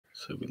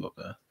So we look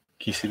there.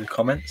 Can you see the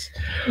comments?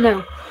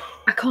 No,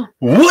 I can't.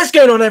 What's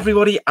going on,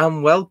 everybody?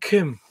 And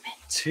welcome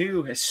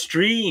to a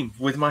stream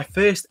with my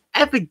first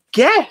ever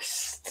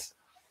guest.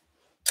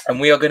 And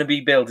we are going to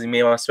be building, me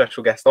and my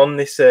special guest, on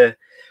this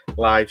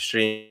live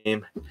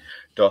stream,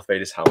 Darth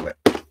Vaders helmet.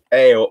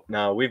 Hey up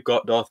now, we've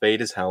got Darth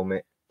Vaders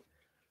helmet.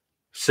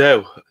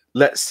 So,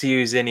 let's see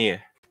who's in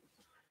here.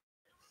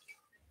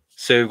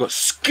 So, we've got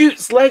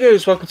Scoots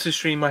Legos. Welcome to the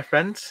stream, my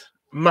friends.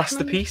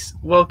 Masterpiece,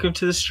 welcome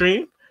to the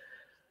stream.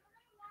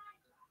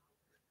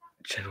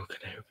 General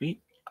Kenobi.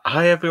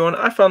 Hi, everyone.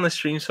 I found the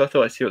stream, so I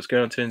thought I'd see what's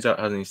going on. Turns out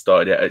it hasn't even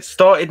started yet. It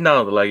started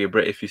now, the Lego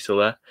Brit, if you're still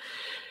there.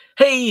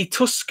 Hey,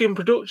 Tuscan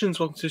Productions,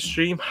 welcome to the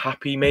stream.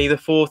 Happy May the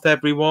 4th,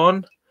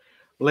 everyone.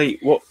 Late,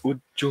 what would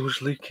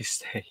George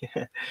Lucas say?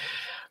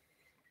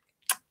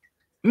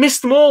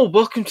 Mr. Maul,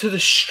 welcome to the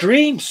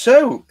stream.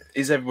 So,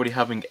 is everybody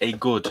having a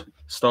good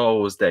Star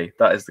Wars day?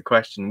 That is the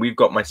question. We've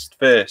got my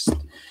first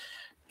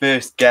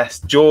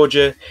guest.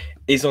 Georgia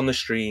is on the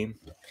stream.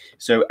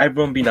 So,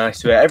 everyone be nice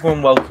to her.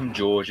 Everyone welcome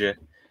Georgia.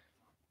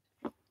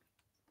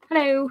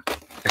 Hello.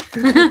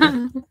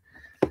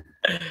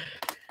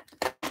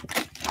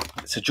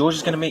 So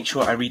Georgia's going to make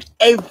sure I read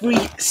every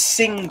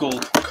single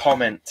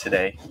comment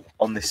today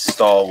on this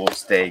Star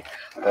Wars Day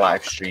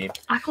live stream.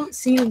 I can't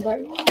see them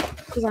very well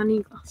because I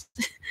need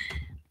glasses.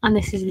 And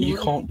this is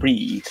You can't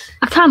read.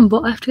 I can,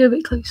 but I have to go a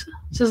bit closer.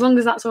 So as long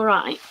as that's all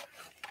right.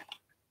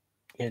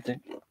 Yeah,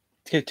 don't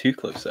go too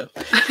close though.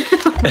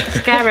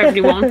 Scare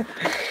everyone.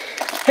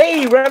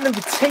 Hey, Random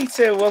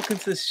Potato, welcome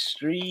to the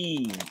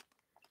stream.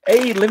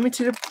 Hey,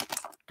 Limited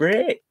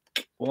Brick,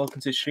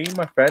 welcome to the stream,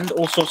 my friend.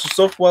 All sorts of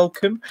stuff,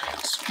 welcome.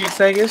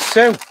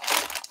 So,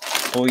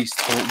 boys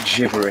talk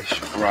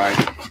gibberish, right?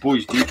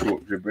 Boys do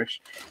talk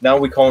gibberish. Now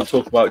we can't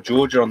talk about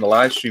Georgia on the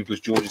live stream because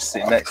Georgia's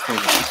sitting next to me.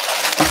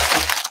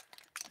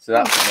 So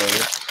that's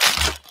annoying.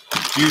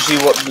 Usually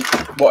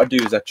what I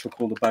do is I chuck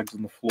all the bags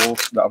on the floor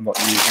that I'm not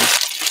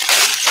using.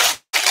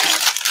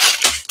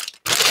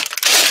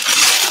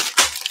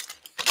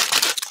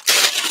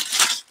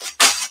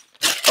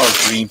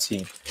 Oh, Dream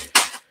Team.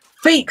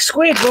 Fake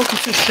Squid, welcome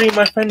to the stream,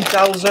 my friend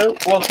Dalzo.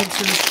 Welcome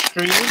to the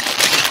stream.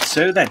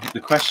 So then,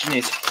 the question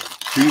is,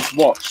 who's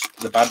watched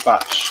The Bad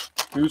Batch?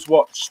 Who's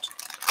watched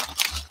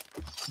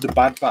The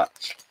Bad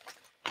Batch?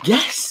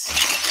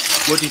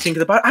 Yes! What do you think of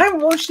The Bad? I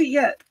haven't watched it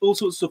yet. All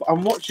sorts of stuff. I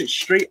watched it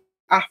straight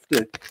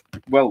after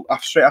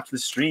the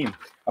stream.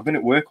 I've been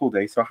at work all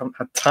day, so I haven't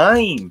had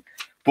time.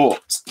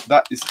 But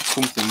that is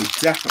something we're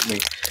definitely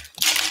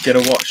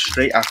going to watch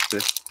straight after.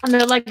 I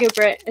know Lego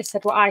Brit has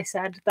said what I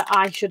said, that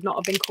I should not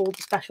have been called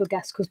a special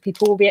guest because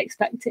people will be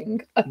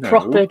expecting a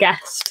proper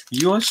guest.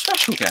 You're a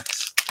special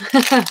guest.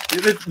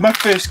 You're my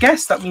first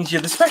guest. That means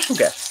you're the special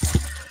guest.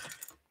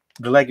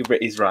 The Lego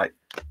Brit is right.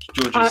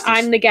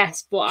 I'm the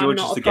guest, but I'm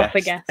not a proper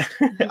guest.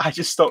 I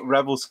just stopped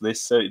Rebels for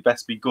this, so it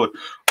best be good.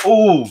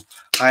 Oh,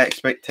 high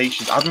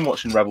expectations. I've been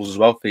watching Rebels as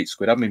well, Fate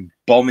Squid. I've been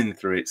bombing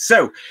through it.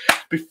 So,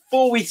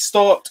 before we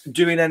start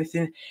doing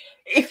anything,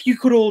 if you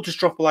could all just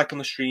drop a like on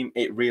the stream,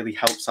 it really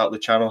helps out the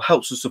channel,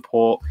 helps the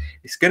support.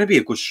 It's going to be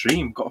a good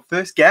stream. We've got a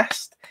first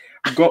guest.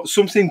 We've got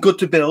something good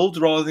to build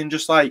rather than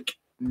just like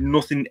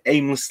nothing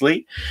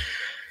aimlessly.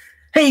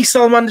 Hey,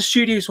 Salamander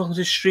Studios, welcome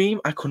to the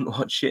stream. I couldn't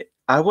watch it.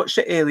 I watched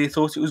it earlier,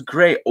 thought it was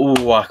great.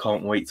 Oh, I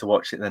can't wait to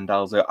watch it then,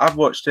 Dalzo. I've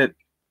watched it a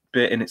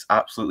bit and it's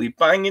absolutely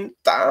banging.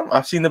 Damn,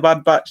 I've seen The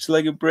Bad Batch,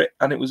 Lego Brit,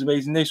 and it was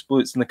amazing. No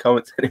spoilers in the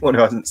comments, anyone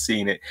who hasn't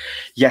seen it.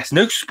 Yes,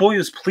 no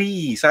spoilers,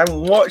 please. I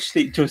haven't watched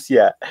it just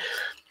yet.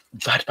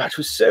 Bad Batch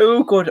was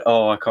so good.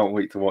 Oh, I can't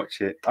wait to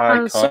watch it.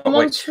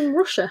 Someone's from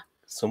Russia.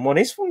 Someone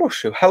is from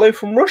Russia. Hello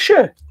from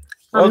Russia.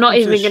 I'm not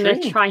even going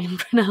to try and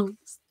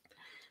pronounce.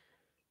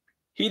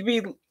 He'd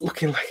be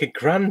looking like a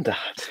granddad.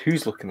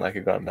 Who's looking like a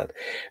granddad?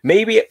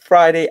 Maybe at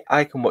Friday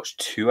I can watch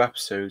 2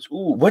 episodes.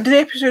 Ooh, when do the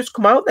episodes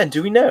come out then?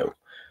 Do we know?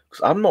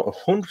 Because I'm not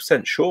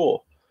 100%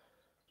 sure.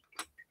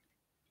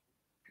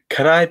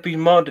 Can I be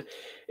mod?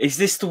 Is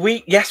this the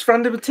week? Yes,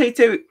 Random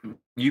Potato.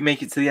 You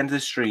make it to the end of the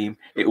stream.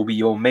 It will be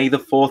your May the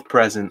 4th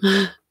present.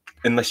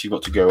 Unless you've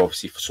got to go,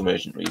 obviously, for some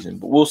urgent reason.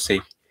 But we'll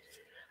see.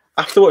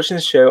 After watching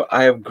the show,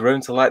 I have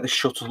grown to like the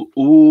shuttle.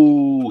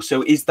 Ooh,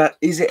 so is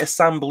it a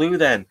Sam Blue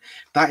then?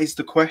 That is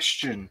the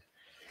question.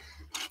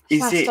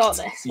 Is it? Start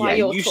this while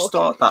you're you talking.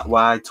 Start that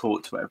while I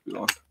talk to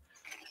everyone.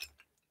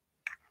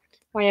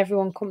 Why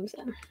everyone comes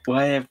in.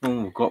 Why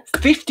everyone? We've got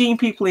 15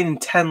 people in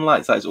 10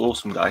 likes. That is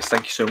awesome, guys.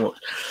 Thank you so much.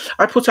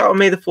 I put out a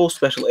May the 4th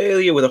special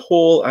earlier with a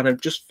haul, and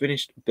I've just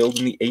finished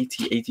building the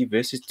 8080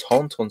 versus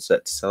Tauntaun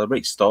set to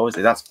celebrate Star Wars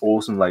Day. That's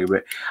awesome,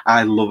 Lego.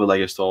 I love a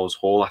Lego Star Wars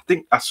haul. I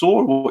think I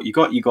saw what you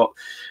got. You got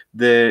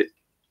the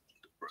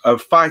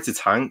fighter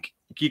tank.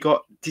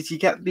 Did you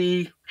get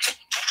the?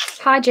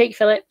 Hi, Jake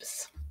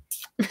Phillips.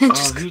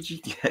 Oh, who'd you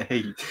get?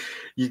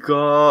 You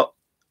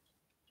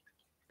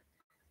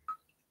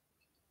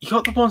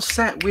got the one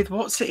set with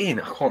what's it in?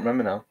 I can't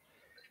remember now.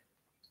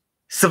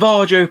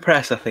 Savage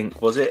Press, I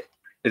think, was it?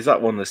 Is that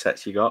one of the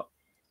sets you got?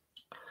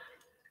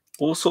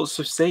 All sorts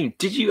of same.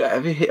 Did you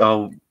ever hit?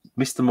 Oh,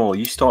 Mr. Moore,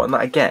 you starting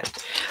that again?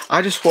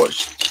 I just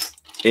watched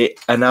it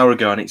an hour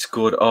ago and it's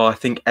good. Oh, I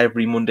think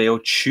every Monday or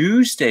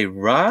Tuesday,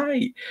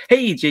 right?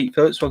 Hey, Jake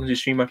Phillips, welcome to the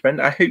stream, my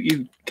friend. I hope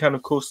you can,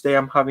 of course, today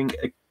I'm having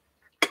a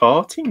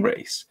karting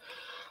race.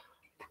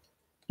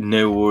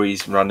 No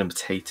worries, random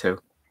potato.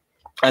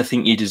 I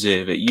think you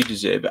deserve it. You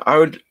deserve it. I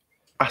would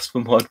ask for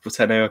more, but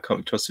I know I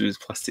can't trust you with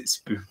plastic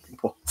spoon.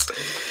 What?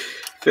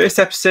 First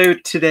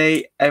episode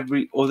today,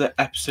 every other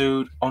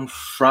episode on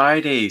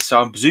Friday.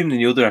 So I'm presuming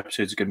the other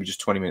episodes are going to be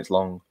just 20 minutes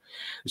long.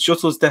 The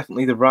shuttle is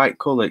definitely the right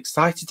colour.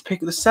 Excited to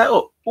pick up the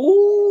setup.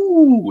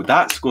 Ooh,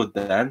 that's good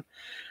then.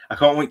 I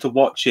can't wait to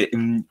watch it.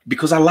 And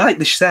because I like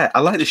the set. I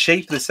like the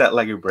shape of the set,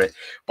 Lego Brick.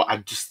 But I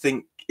just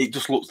think it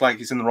just looks like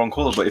it's in the wrong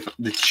colour. But if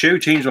the show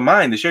changed my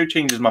mind, the show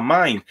changes my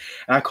mind.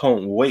 And I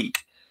can't wait.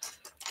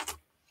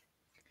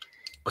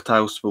 But I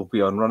also will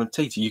be on Ron and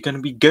Tate. You're going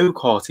to be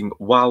go-karting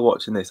while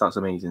watching this. That's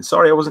amazing.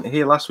 Sorry I wasn't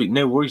here last week.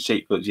 No worries,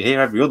 Jake, but you're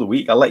here every other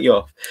week. I'll let you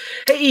off.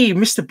 Hey,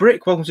 Mr.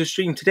 Brick, welcome to the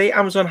stream. Today,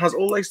 Amazon has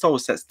all Lego Star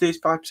Wars sets,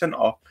 35%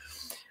 off.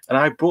 And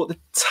I brought the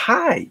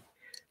tie.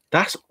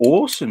 That's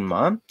awesome,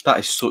 man. That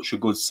is such a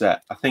good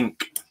set. I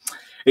think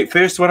at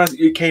first when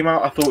it came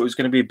out, I thought it was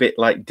going to be a bit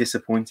like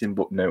disappointing,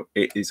 but no,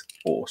 it is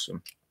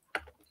awesome.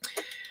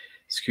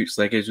 Scoots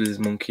Legos with his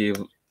monkey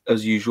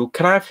as usual.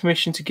 Can I have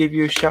permission to give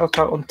you a shout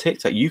out on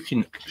TikTok? You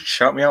can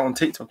shout me out on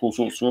TikTok, all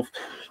sorts of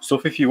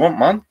stuff if you want,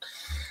 man.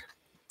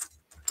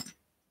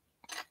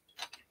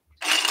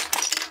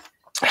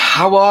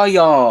 How are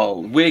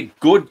y'all? We're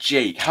good,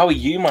 Jake. How are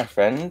you, my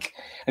friend?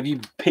 Have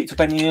you picked up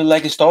any new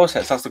Lego Star Wars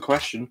sets? That's the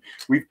question.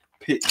 We've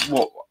picked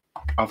what?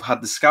 I've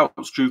had the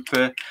Scouts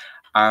Trooper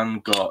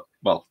and got,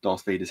 well,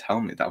 Darth Vaders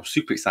helmet. I was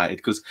super excited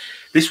because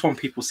this one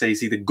people say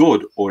is either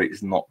good or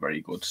it's not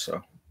very good.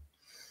 So,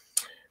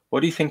 what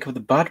do you think of the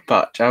Bad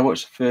Batch? I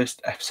watched the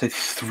first episode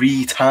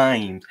 3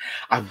 times.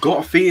 I've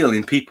got a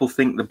feeling people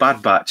think the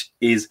Bad Batch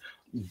is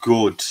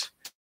good.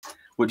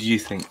 What do you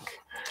think?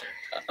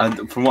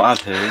 And from what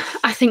I've heard,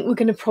 I think we're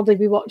going to probably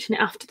be watching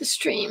it after the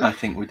stream. I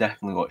think we're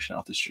definitely watching it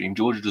after the stream.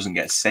 Georgia doesn't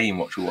get a say in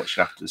what we're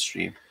watching after the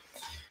stream.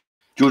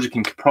 Georgia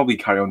can probably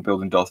carry on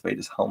building Darth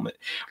Vader's helmet.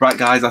 Right,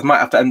 guys, I might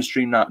have to end the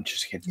stream now. I'm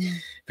just kidding.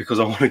 Because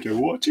I want to go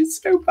watch it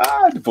so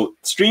bad. But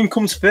stream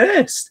comes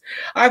first.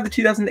 I have the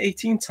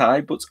 2018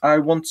 tie, but I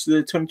want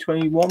the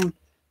 2021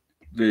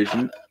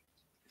 version.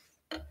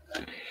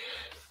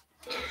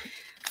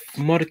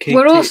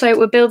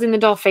 We're building the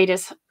Darth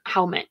Vader's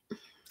helmet.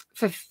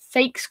 For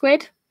fake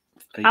squid.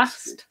 Fake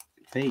squid.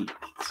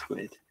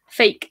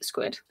 Fake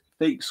squid.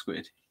 Fake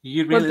squid.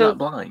 You're really that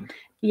blind?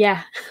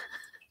 Yeah.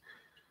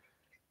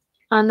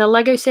 And the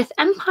Lego Sith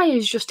Empire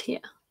is just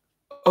here.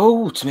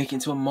 Oh, to make it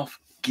into a Moff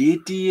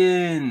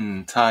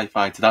Gideon TIE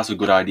fighter. That's a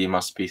good idea,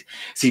 masterpiece.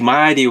 See,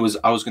 my idea was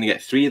I was going to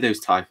get 3 of those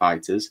TIE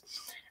fighters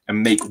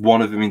and make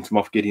one of them into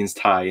Moff Gideon's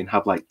tie and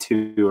have like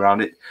 2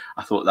 around it.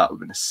 I thought that would have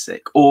been a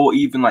sick. Or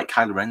even like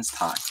Kylo Ren's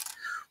tie.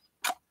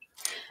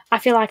 I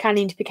feel like I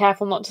need to be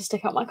careful not to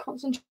stick out my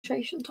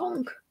concentration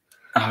tongue.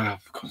 I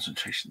have a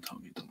concentration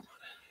tongue. You don't worry.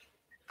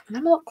 And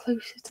I'm a lot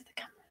closer to the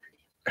camera.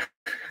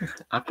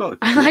 I've got.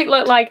 I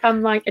look like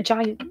I'm like a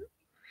giant.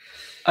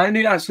 I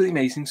knew absolutely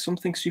amazing.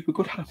 Something super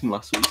good happened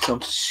last week, so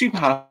I'm super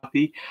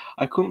happy.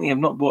 I currently have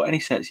not bought any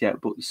sets yet,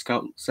 but the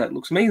Scout set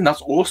looks amazing.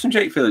 That's awesome,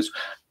 Jake Phillips.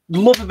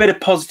 Love a bit of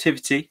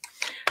positivity.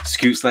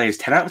 Scoot Slayers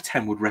 10 out of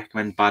 10 would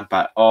recommend Bad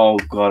Batch. Oh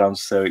god, I'm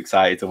so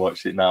excited to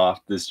watch it now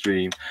after the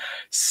stream.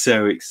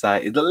 So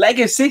excited. The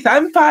Lego Sith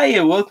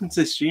Empire. Welcome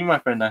to the stream, my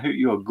friend. I hope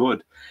you are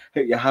good.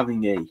 Hope you're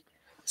having a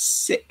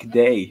sick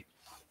day.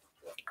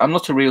 I'm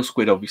not a real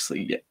squid,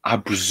 obviously. I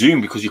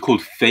presume because you're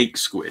called fake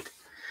squid.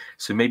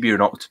 So maybe you're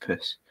an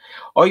octopus.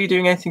 Are you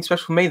doing anything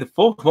special for May the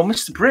 4th? Well,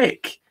 Mr.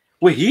 Brick,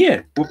 we're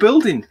here. We're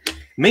building.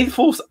 May the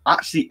 4th's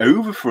actually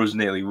over for us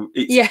nearly.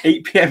 It's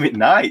 8 p.m. at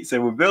night. So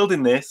we're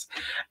building this.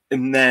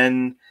 And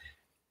then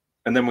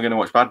we're going to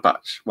watch Bad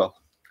Batch. Well,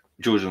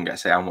 George doesn't get to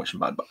say I'm watching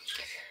Bad Batch.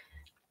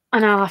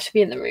 And I'll have to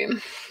be in the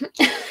room.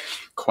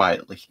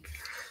 Quietly.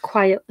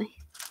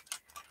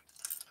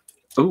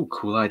 Oh,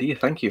 cool idea.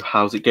 Thank you.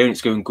 How's it going?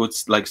 It's going good,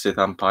 Lego Sith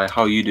Empire.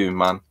 How are you doing,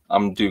 man?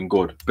 I'm doing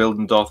good.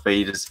 Building Darth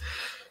Vader's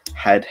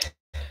head.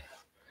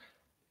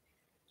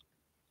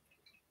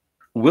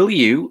 Will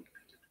you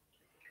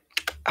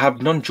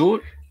have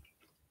non-George?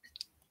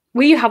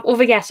 Will you have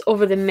other guests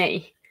other than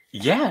me?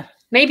 Yeah.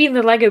 Maybe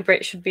the Lego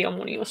Brit should be on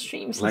one of your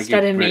streams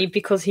instead of me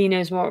because he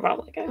knows more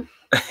about Lego.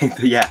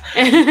 Yeah.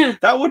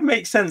 That would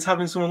make sense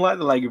having someone like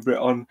the Lego Brit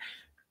on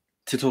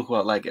to talk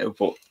about Lego,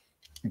 but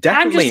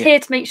definitely. I'm just here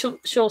to make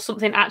sure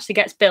something actually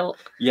gets built.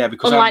 Yeah,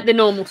 because unlike the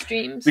normal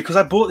streams. Because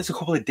I bought this a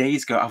couple of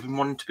days ago. I've been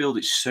wanting to build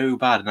it so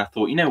bad, and I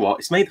thought, you know what?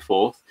 It's May the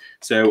 4th,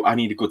 so I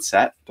need a good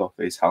set, Darth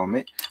Vader's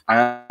helmet,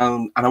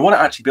 and I want to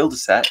actually build a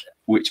set,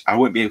 which I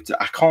won't be able to.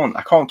 I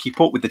can't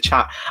keep up with the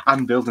chat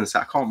and building a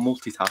set. I can't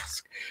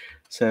multitask.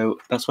 So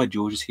that's why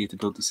George is here to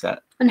build the set.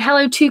 And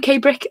hello,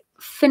 2K Brick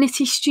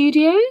Finity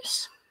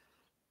Studios.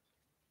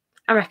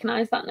 I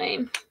recognise that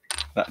name.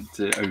 That's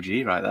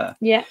OG right there.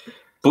 Yeah.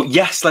 But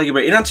yes, like, in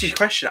answer to your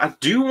question, I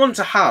do want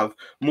to have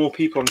more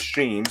people on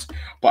streams,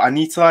 but I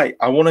need to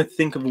I want to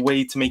think of a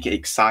way to make it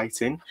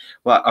exciting.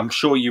 Like, I'm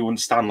sure you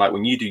understand, like,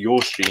 when you do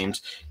your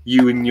streams,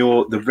 you and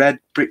the Red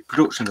Brick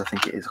Productions, I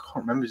think it is, I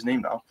can't remember his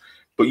name now,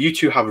 but you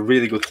two have a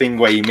really good thing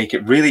where you make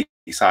it really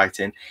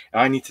exciting.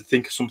 And I need to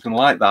think of something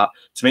like that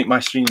to make my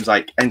streams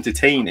like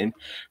entertaining,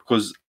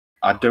 because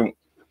I don't,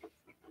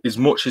 as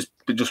much as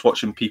just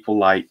watching people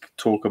like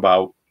talk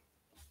about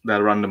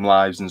their random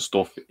lives and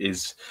stuff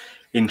is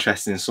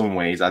interesting in some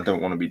ways, I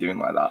don't want to be doing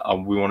like that.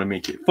 And we want to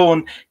make it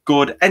fun,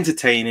 good,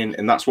 entertaining,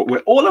 and that's what we're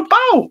all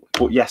about.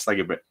 But yes, like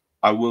a bit,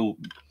 I will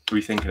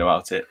be thinking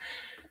about it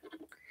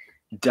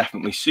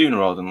definitely sooner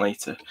rather than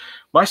later.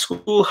 My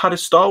school had a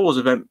Star Wars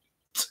event.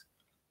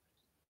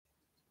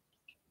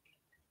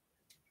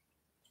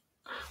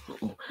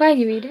 Where are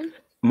you reading?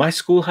 My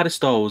school had a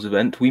Star Wars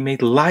event. We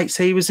made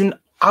lightsabers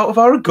out of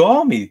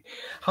origami.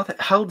 How the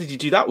hell did you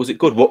do that? Was it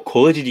good? What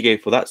colour did you go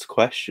for? That's the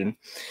question.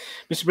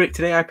 Mr. Brick,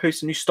 today I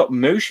posted a new stop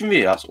motion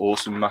video. That's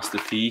awesome,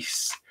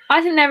 masterpiece.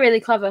 I think they're really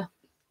clever,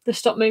 the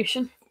stop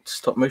motion.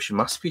 Stop motion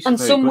masterpiece. And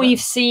some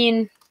we've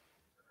seen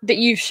that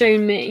you've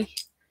shown me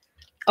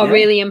are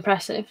really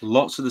impressive.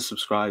 Lots of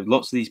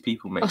these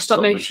people make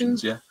stop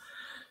motions. Yeah.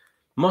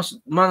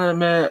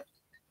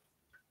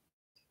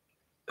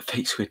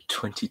 Fake Squid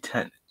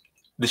 2010.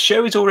 The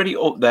show is already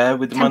up there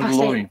with The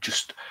Mandalorian.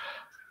 Just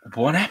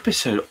one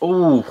episode.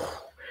 Oh,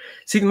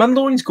 see, The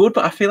Mandalorian's good,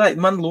 but I feel like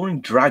The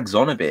Mandalorian drags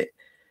on a bit.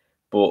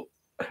 But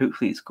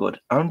hopefully it's good.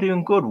 I'm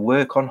doing good.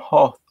 Work on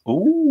Hoth.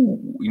 Oh,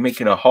 you're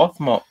making a Hoth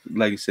mock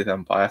Legacy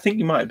Empire. I think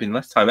you might have been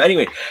last time.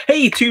 Anyway,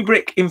 hey,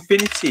 2Brick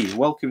Infinity.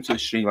 Welcome to the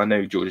stream. I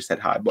know Georgia said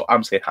hi, but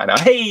I'm saying hi now.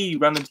 Hey,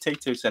 Random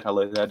Potato said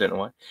hello there. I don't know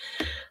why.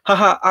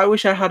 Haha, I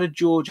wish I had a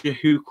Georgia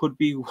who could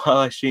be while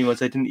I stream,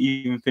 as I didn't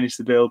even finish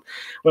the build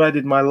when I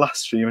did my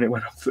last stream and it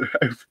went on for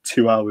over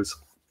 2 hours.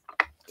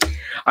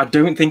 I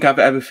don't think I've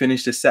ever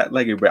finished a set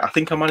Lego brick. I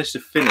think I managed to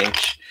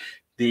finish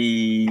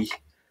the...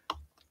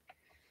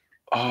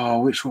 Oh,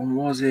 which one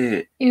was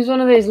it? It was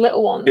one of those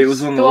little ones. It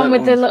was one of the one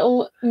with the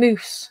little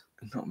moose.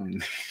 Not the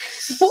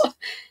moose. What?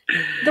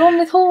 The one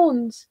with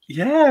horns.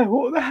 Yeah,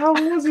 what the hell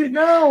was it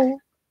now?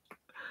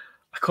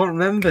 I can't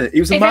remember. It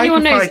was a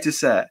microfighter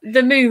set.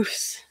 The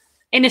moose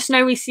in a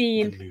snowy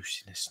scene. The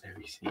moose in a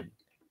snowy scene.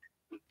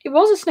 It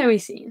was a snowy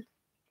scene.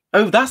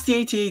 Oh, that's the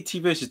 8080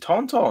 versus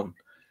Tauntaun.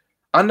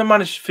 And I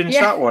managed to finish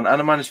that one.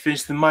 And I managed to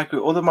finish the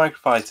other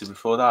microfighter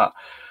before that.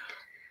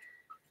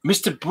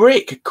 Mr.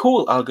 Brick,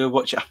 cool. I'll go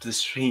watch it after the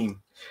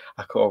stream.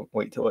 I can't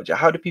wait to watch it.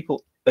 How do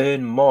people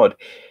earn mod?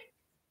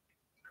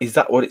 Is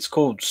that what it's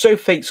called? So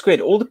Fake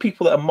Squid, all the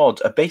people that are mods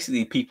are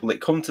basically people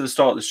that come to the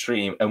start of the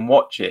stream and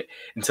watch it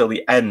until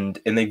the end,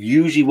 and they've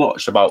usually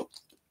watched about.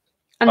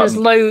 And there's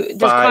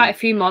quite a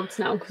few mods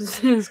now because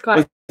there's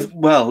quite.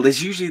 Well,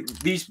 there's usually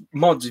these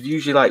mods have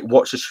usually like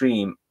watched the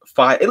stream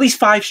at least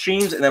 5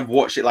 streams, and then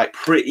watched it like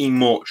pretty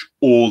much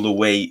all the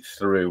way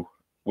through,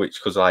 which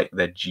because like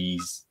they're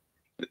G's.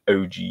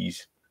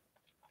 OGs.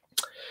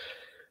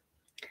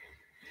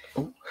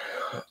 Oh,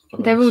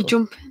 they're all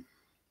jumping.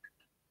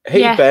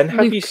 Hey Ben,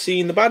 have you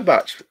seen the Bad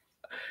Batch?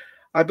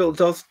 I built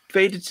Darth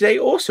Vader today.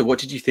 Also, what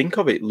did you think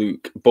of it,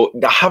 Luke? But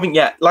I haven't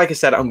yet. Like I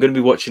said, I'm going to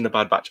be watching the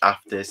Bad Batch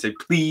after, so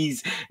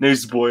please, no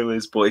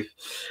spoilers. But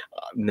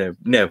no,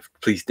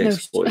 please don't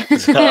spoil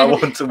it. I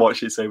want to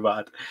watch it so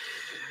bad.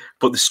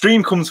 But the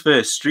stream comes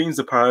first. Stream's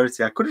the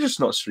priority. I could have just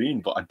not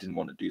streamed, but I didn't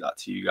want to do that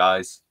to you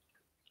guys.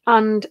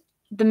 And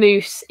the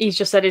moose, he's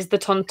just said, is the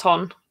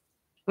Tauntaun,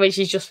 which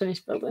he's just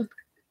finished building.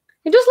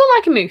 It does look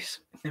like a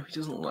moose. No, he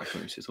doesn't look like a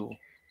moose at all.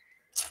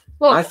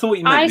 Well, I thought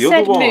you meant the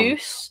other one.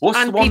 Moose,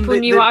 and people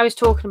knew what I was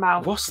talking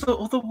about. What's the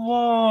other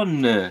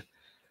one? I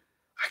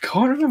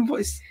can't remember what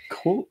it's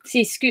called.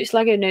 See, Scoots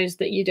Lego knows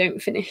that you don't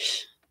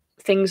finish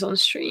things on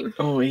stream.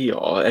 Oh, here you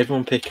are.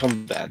 Everyone pick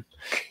on Ben.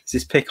 Is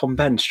this pick on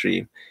Ben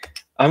stream?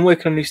 I'm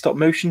working on new stop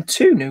motion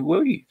too. No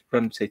worry,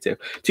 Random Potato.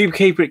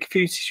 2K Brick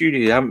Community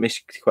Studio. I haven't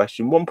missed the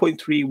question.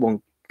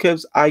 1.31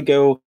 because I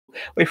go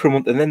away for a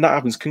month and then that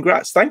happens.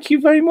 Congrats. Thank you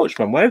very much,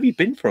 man. Where have you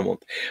been for a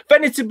month?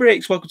 Benedict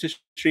Bricks, welcome to the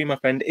stream, my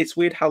friend. It's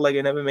weird how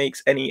Lego never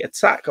makes any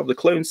attack of the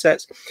clone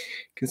sets,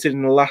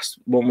 considering the last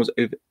one was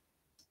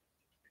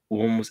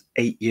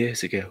 8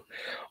 years ago.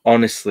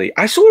 Honestly,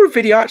 I saw a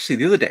video actually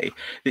the other day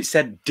that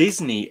said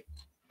Disney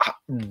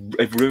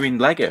have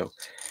ruined Lego.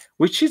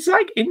 Which is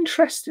like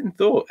interesting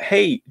thought.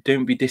 Hey,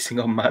 don't be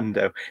dissing on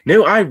Mando.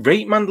 No, I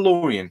rate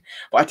Mandalorian,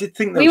 but I did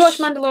think that we watched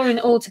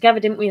Mandalorian all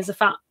together, didn't we?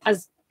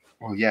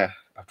 Well, yeah,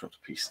 I've dropped a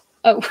piece.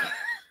 Oh,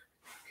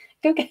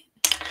 okay.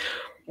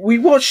 We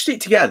watched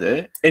it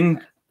together,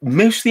 and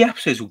most of the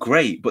episodes were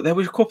great, but there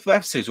was a couple of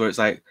episodes where it's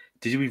like,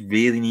 did we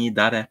really need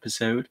that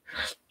episode?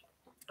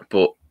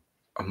 But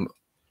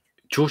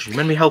George, you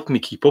remember me helping me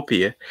keep up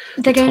here?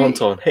 The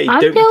Tauntaun. Hey,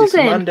 don't be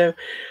dissing Mando.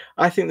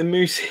 I think the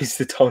moose is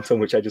the Tauntaun,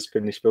 which I just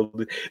finished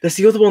building. There's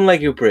the other one,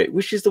 Lego Brick,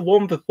 which is the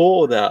one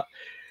before that.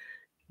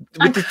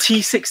 With the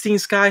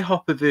T-16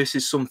 Skyhopper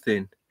versus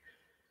something.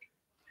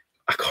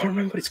 I can't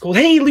remember what it's called.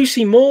 Hey,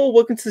 Lucy Moore,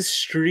 welcome to the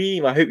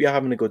stream. I hope you're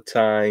having a good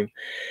time.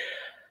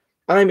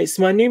 It's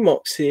my new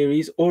mock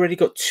series. Already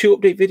got 2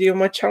 update video on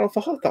my channel for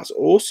Hot. That's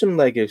awesome,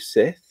 Lego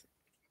Sith.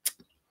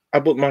 I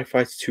bought the Micro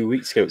Fighter 2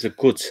 weeks ago. It's a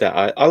good set.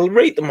 I'll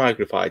rate the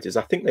Micro Fighters.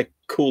 I think they're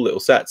cool little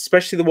sets,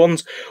 especially the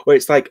ones where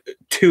it's like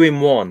 2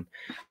 in 1.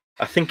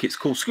 I think it's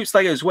cool. Scoots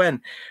Legos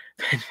when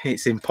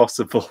it's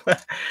impossible.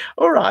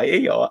 All right, here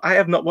you are. I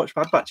have not watched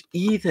Bad Batch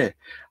either.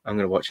 I'm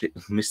going to watch it.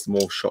 Missed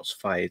more shots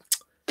fired.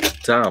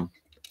 Damn.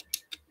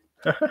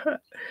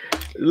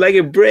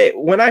 Lego Brit,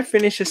 when I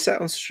finish a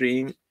set on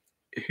stream,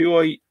 who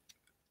are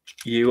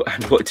you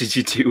and what did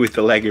you do with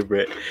the Lego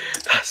Brit?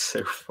 That's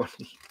so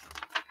funny.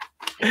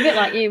 A bit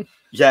like you.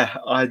 Yeah,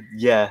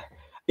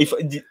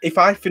 If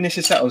I finish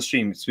a set on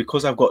stream, it's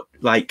because I've got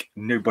like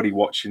nobody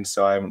watching,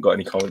 so I haven't got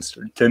any comments.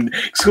 And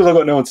it's because I've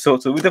got no one to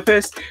talk to. With the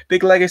first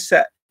big Lego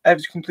set ever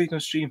to complete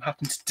on stream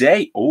happened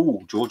today.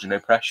 Oh, Georgia, no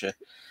pressure.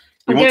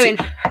 I'm doing.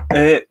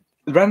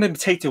 Random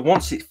Potato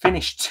wants it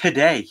finished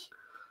today.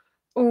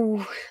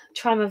 Oh,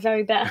 try my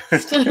very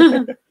best.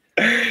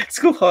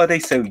 School holiday,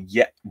 so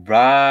yeah,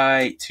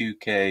 right.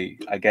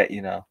 2K, I get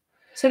you now.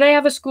 So they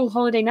have a school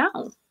holiday now.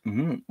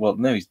 Well,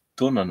 no, he's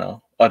done or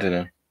now. I don't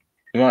know.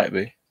 It might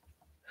be.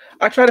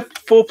 I tried a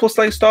 4+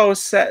 Lego Star Wars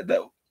set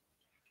that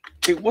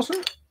it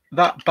wasn't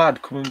that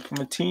bad coming from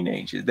a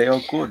teenager. They are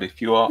good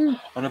if you are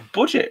on a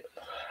budget.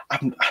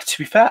 To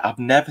be fair, I've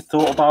never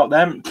thought about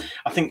them.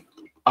 I think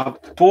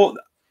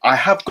I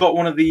have got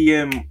one of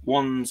the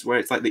ones where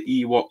it's like the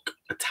Ewok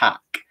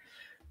attack.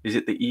 Is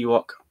it the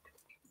Ewok?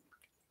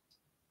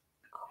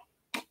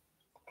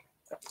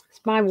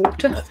 It's my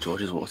water. That's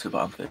George's water,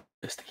 but I'm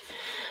thirsty.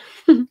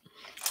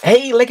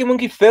 Hey, Lego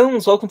Monkey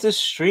Films, welcome to the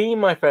stream,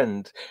 my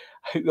friend.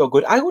 I hope you're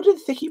good. I ordered the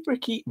Thicky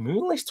Bricky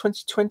Moonless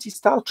 2020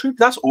 style troop.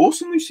 That's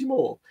awesome, Lucy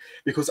Moore,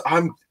 because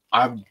I'm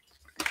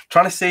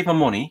trying to save my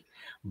money,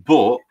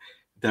 but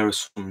there are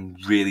some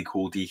really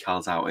cool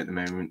decals out at the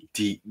moment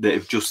that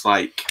have just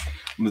like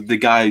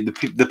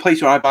the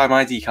place where I buy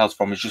my decals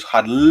from has just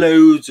had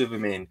loads of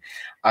them in,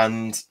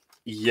 and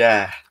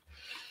yeah,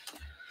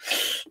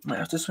 might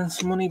have to spend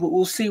some money, but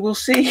we'll see.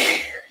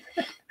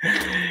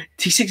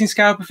 T6 in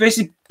Scalper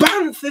versus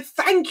Banther.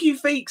 Thank you,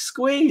 fake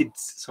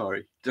squids.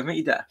 Sorry, did I make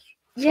you deaf?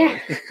 Yeah.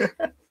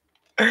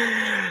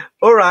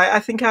 All right, I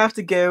think I have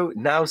to go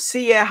now.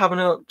 See ya. Have an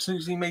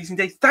absolutely amazing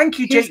day. Thank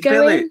you, Jake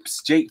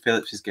Phillips. Jake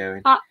Phillips is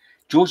going.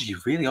 George, you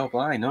really are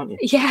blind, aren't you?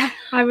 Yeah,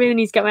 I really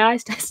need to get my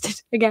eyes tested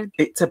again.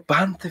 It's a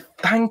Banther.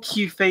 Thank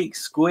you, fake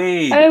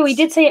squid. Oh, he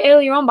did say it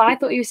earlier on, but I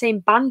thought you were saying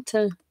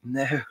banter.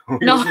 No,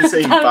 he wasn't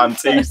saying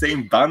banter. He was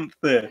saying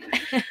Banther.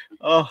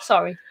 Oh,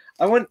 sorry.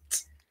 I want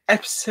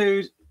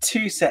episode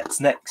 2 sets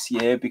next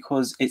year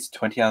because it's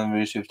 20th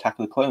anniversary of Attack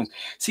of the Clones.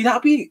 See,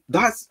 that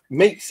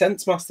makes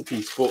sense,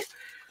 Masterpiece, but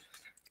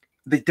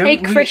they don't. Hey,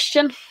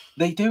 Christian.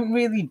 They don't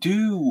really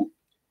do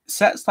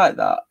sets like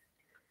that.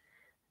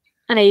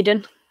 And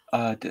Aiden.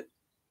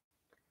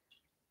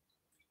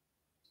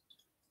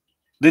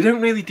 They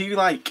don't really do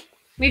like.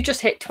 We've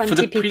just hit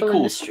 20 people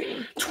in the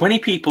stream. 20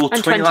 people,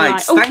 and 20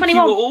 likes. Oh, Thank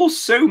 21. you all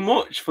so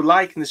much for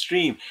liking the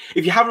stream.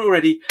 If you haven't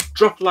already,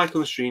 drop a like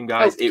on the stream,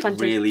 guys. It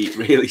 20.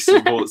 really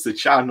supports the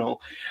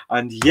channel.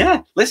 And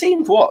yeah, let's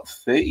aim for what?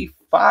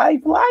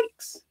 35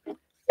 likes?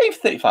 Aim for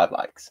 35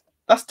 likes.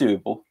 That's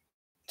doable.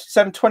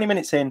 20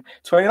 minutes in,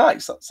 20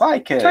 likes. That's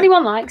like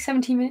 21 likes,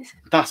 17 minutes.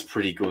 That's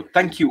pretty good.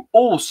 Thank you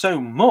all so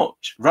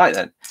much. Right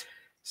then.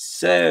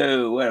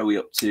 So, where are we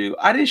up to?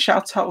 I did a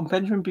shout out on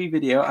BenjaminB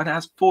video and it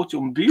has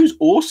 41 views.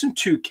 Awesome,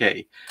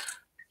 2K.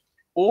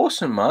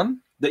 Awesome,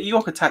 man. The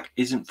Ewok attack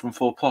isn't from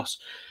 4+.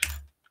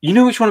 You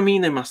know which one I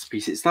mean, though,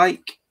 Masterpiece? It's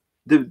like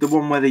the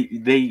one where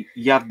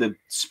you have the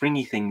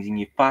springy things in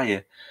your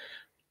fire.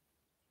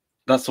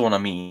 That's the one I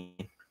mean.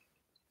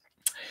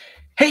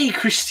 Hey,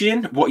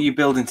 Christian, what are you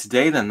building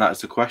today, then?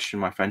 That's the question,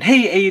 my friend.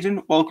 Hey,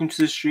 Aiden, welcome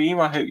to the stream.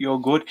 I hope you're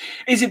good.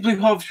 Is it Blue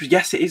Harvest?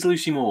 Yes, it is,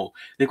 Lucy Moore.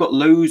 They've got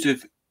loads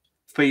of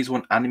Phase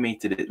 1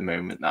 animated at the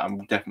moment that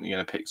I'm definitely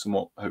going to pick some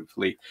up,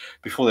 hopefully,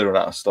 before they run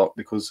out of stock,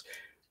 because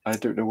I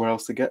don't know where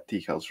else to get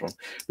decals from.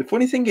 The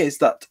funny thing is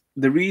that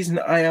the reason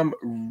I am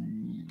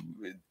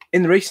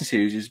in the racing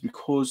series is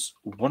because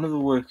one of the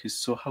workers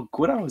saw how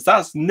good I was.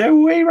 That's no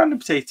way, Random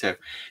Potato.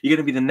 You're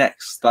going to be the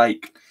next,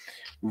 like,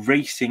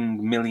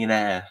 racing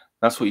millionaire.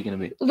 That's what you're going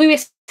to be.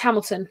 Lewis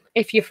Hamilton,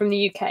 if you're from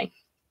the UK.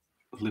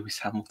 Lewis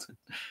Hamilton.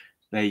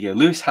 There you go.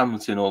 Lewis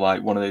Hamilton, or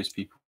like one of those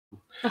people.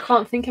 I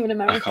can't think of an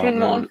American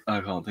one. I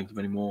can't think of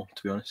any more,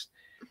 to be honest.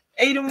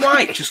 Aiden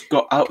White just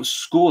got out of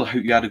school. I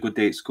hope you had a good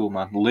day at school,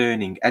 man.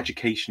 Learning,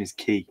 education is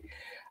key.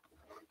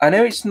 I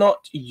know it's not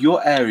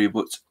your area,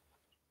 but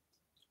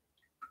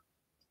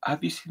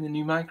have you seen the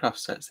new Minecraft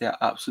sets? They are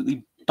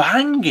absolutely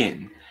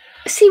banging.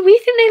 See, we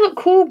think they look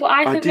cool, but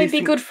I think they'd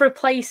be good for a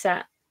play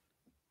set.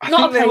 I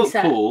think they look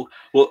cool.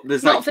 Well,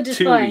 there's like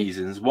 2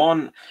 reasons.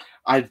 One,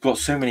 I've got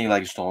so many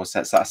Lego Star Wars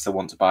sets that I still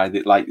want to buy.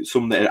 That, like,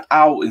 some that are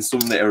out and some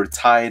that are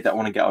retired that I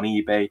want to get on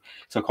eBay,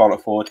 so I can't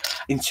afford.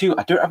 And 2,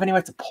 I don't have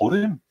anywhere to put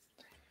them.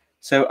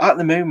 So at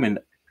the moment,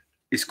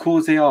 as cool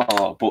as they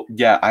are, but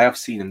yeah, I have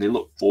seen them. They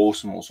look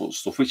awesome, all sorts of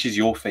stuff. Which is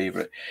your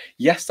favourite?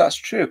 Yes, that's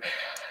true.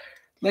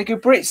 Lego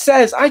Brit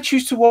says, I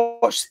choose to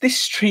watch this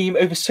stream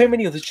over so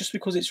many others just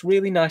because it's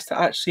really nice to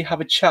actually have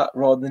a chat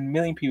rather than a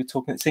million people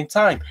talking at the same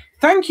time.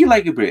 Thank you,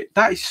 Lego Brit.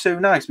 That is so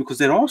nice because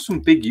there are some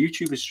big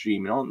YouTubers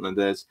streaming, aren't there?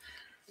 There's,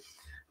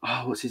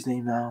 oh, what's his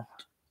name now?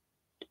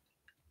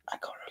 I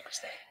can't remember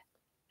his name.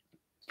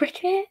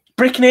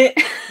 Bricking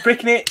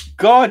it.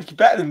 God, you're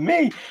better than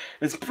me.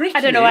 There's Bricking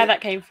I don't know where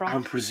that came from.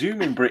 I'm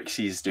presuming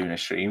Brixie's doing a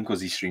stream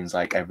because he streams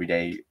like every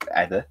day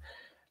ever.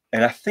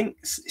 And I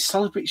think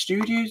Solid Brick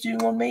Studios doing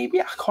one, maybe?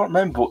 I can't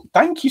remember. But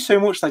thank you so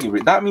much, Lego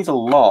Brick. That means a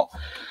lot.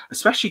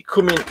 Especially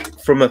coming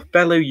from a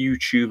fellow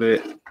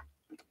YouTuber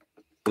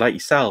like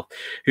yourself,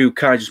 who,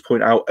 can I just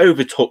point out,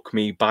 overtook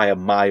me by a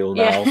mile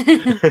now.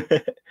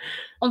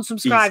 On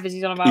subscribers,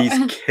 he's on about.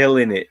 He's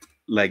killing it,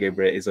 Lego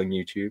Brick is on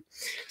YouTube.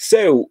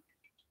 So,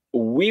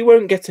 we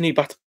won't get a new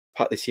battle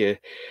pack this year.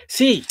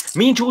 See,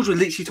 me and George were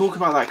literally talking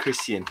about that,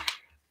 Christian.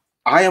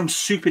 I am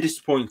super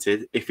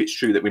disappointed if it's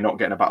true that we're not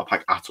getting a battle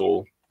pack at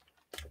all.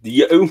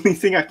 The only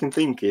thing I can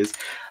think is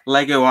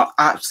Lego are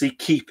actually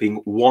keeping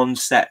one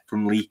set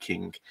from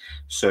leaking.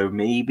 So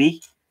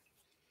maybe,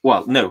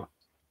 well, no,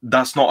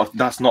 that's not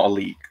a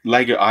leak.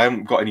 Lego, I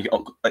haven't got any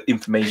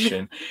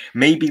information.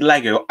 Maybe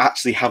Lego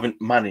actually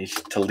haven't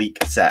managed to leak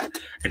a set,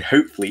 and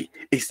hopefully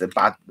it's a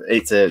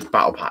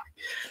battle pack.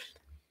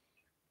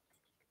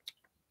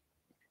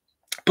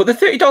 But the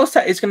 $30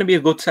 set is going to be a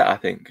good set, I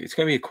think. It's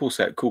going to be a cool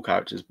set, cool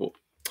characters, but.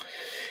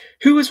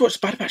 Who has watched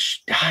Bad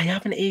Batch? I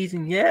haven't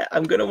eaten yet.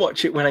 I'm going to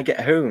watch it when I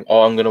get home.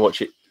 Or I'm going to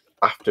watch it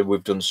after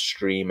we've done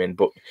streaming.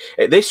 But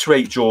at this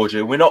rate,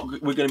 Georgia, we're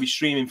going to be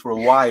streaming for a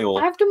while.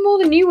 I've done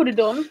more than you would have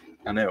done.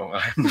 I know. I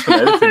haven't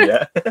done anything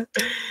yet.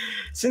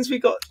 Since we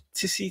got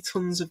to see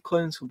tons of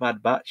clones for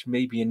Bad Batch,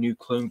 maybe a new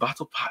clone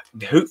battle pack.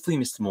 Hopefully,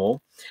 Mr.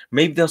 Moore.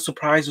 Maybe they'll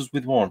surprise us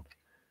with one.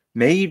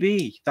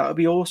 Maybe. That would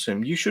be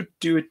awesome. You should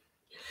do it.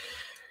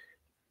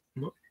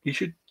 You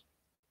should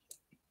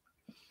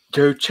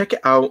go check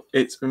it out.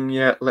 It's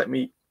yeah. Let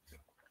me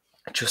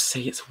just say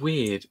it's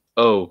weird.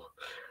 Oh,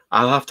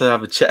 I'll have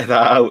to check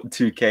that out,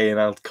 2K, and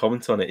I'll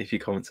comment on it if you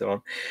comment it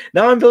on.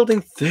 Now I'm building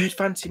third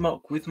fancy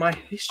mock with my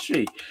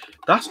history.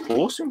 That's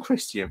awesome,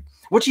 Christian.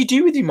 What do you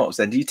do with your mocks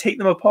then? Do you take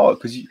them apart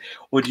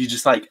or do you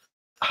just like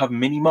have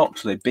mini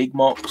mocks? Are they big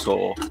mocks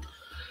or?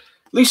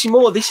 Lucy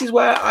Moore, this is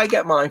where I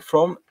get mine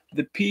from.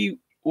 The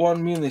P1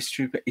 Muley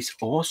Trooper is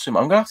awesome.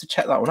 I'm gonna have to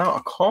check that one out.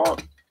 I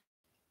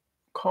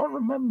can't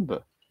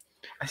remember.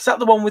 Is that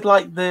the one with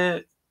like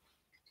the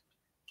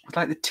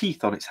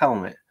teeth on its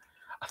helmet?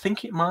 I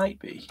think it might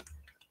be.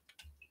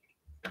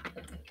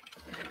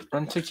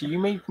 Rantuti, you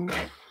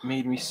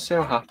made me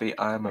so happy.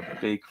 I am a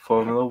big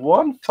Formula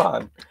One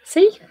fan.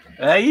 See?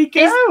 There you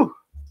go.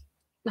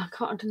 I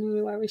can't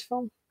know where he's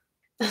from.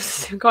 I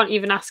can't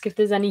even ask if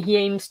there's any he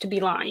aims to be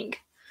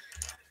like.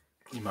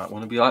 You might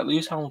want to be like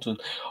Lewis Hamilton.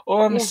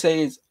 All I'm going to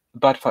say is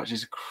Bad Batch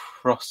is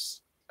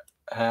across.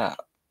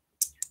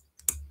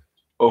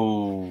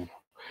 Oh,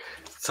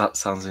 that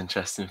sounds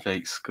interesting,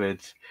 Fake Squid.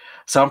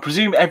 So I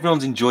presume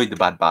everyone's enjoyed the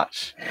Bad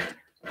Batch.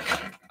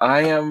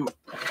 I am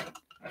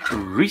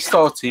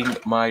restarting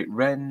my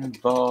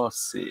Renvar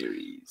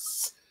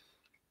series.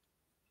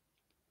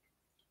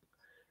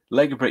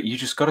 Lego Brick, you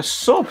just got a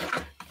sub.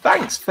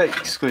 Thanks,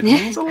 Fake Squid. It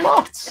means a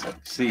lot.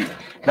 See,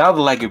 now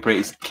the Lego Brick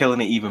is killing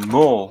it even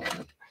more.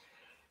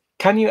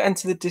 Can you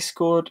enter the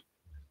Discord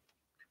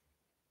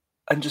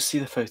and just see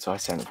the photo I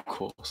sent? Of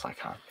course I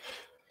can.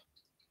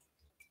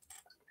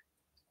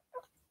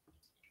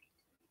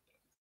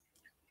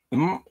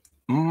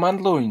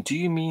 Mandalorian, do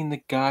you mean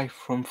the guy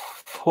from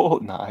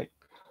Fortnite?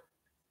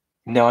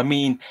 No, I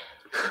mean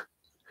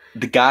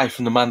the guy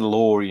from the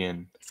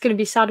Mandalorian. It's going to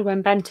be sad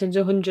when Ben turns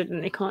 100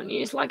 and they can't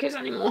use Legos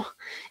anymore.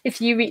 If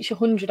you reach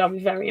 100, I'll be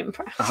very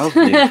impressed. I'll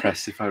be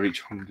impressed if I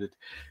reach 100.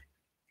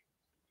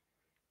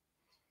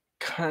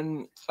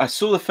 I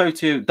saw the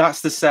photo.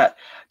 That's the set.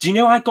 Do you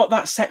know I got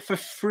that set for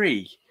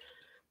free?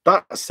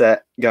 That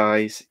set,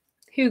 guys.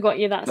 Who got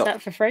you that set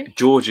for free?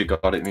 Georgia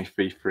got it me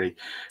free.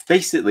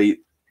 Basically,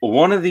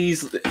 one of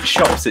these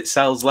shops that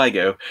sells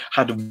Lego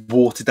had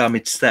water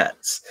damaged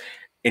sets,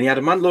 and he had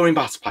a Mandalorian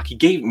battle pack. He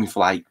gave it me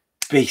for like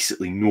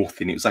basically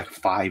nothing. It was like a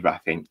 $5, I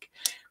think.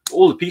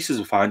 All the pieces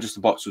were fine, just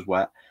the box was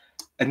wet.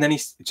 And then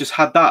he just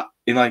had that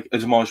in like a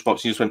demolished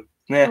box. And he just went,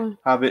 "Nah,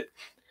 have it."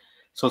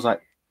 So I was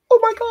like, "Oh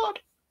my god!"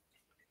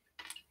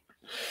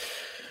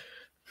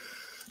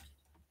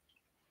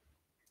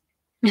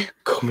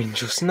 Coming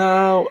just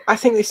now. I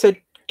think they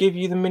said give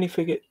you the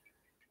minifigure.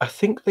 I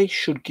think they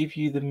should give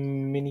you the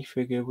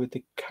minifigure with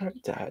the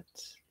character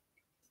heads.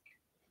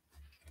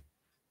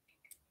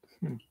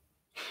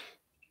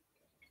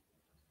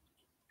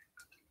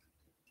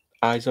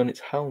 Eyes on its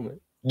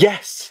helmet.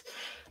 Yes!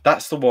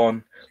 That's the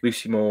one,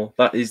 Lucy Moore.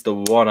 That is the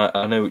one.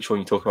 I know which one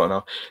you're talking about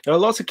now. There are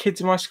lots of kids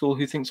in my school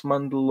who think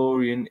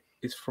Mandalorian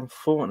is from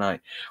Fortnite.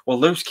 Well,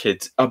 those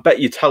kids, I bet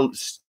you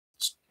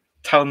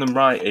telling them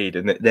right,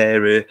 Aiden, that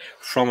they're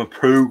from a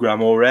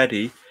program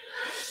already.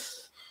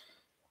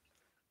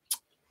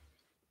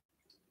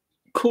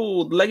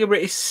 Cool. Lego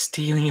Brit is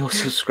stealing your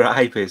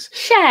subscribers.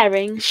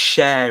 Sharing.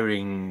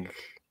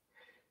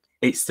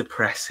 It's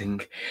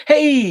depressing.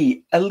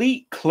 Hey,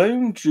 Elite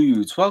Clone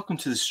Dudes, welcome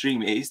to the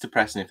stream. It is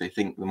depressing if they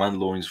think the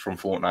Mandalorian's from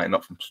Fortnite,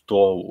 not from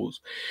Star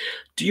Wars.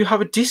 Do you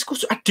have a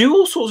Discord? I do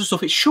all sorts of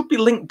stuff. It should be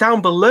linked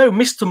down below.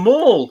 Mr.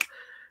 Maul.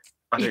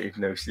 I don't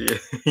even know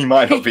if he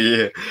might not be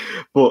here,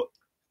 but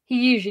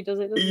he usually does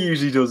it. He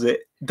usually does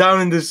it.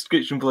 Down in the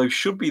description below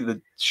should be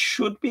the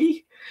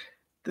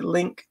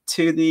link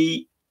to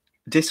the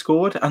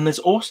Discord, and there's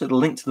also the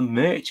link to the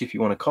merch if you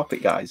want to cop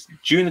it, guys.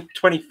 June the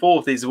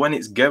 24th is when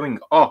it's going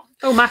off.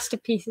 Oh,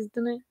 Masterpiece has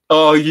done it.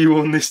 Oh, you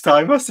won this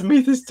time.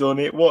 Masterpiece has done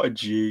it. What a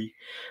G.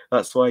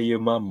 That's why you're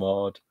my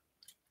mod.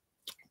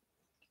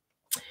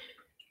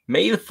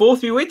 May the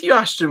 4th be with you,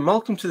 Ashton.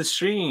 Welcome to the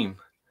stream.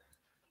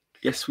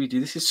 Yes, we do.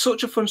 This is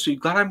such a fun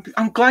stream.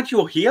 I'm glad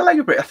you're here,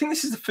 Lego Brit. I think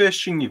this is the first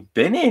stream you've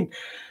been in.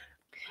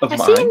 I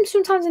see him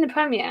sometimes in the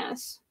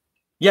premieres.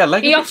 Yeah,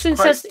 Lego he Brit's often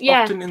says,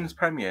 yeah. Often in his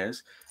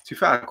premieres. To be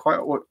fair, I quite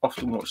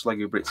often watch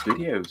Lego Brit's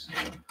videos.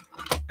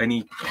 And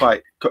he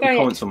got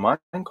comments on mine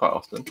quite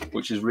often,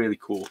 which is really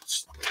cool.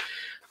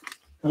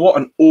 What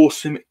an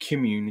awesome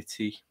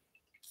community.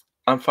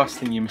 I'm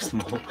fasting you, Mr.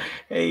 Moore.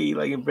 Hey,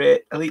 Lego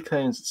Brit. Elite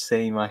Clones,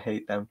 same. I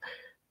hate them.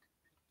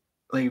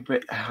 Lego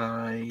Brit,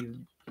 hi.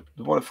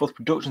 The Wonderful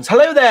Productions.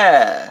 Hello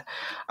there.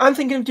 I'm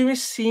thinking of doing a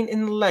scene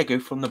in Lego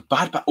from the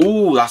Bad Batch.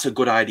 Oh, that's a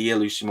good idea,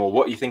 Lucy Moore.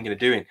 What are you thinking of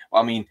doing?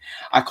 I mean,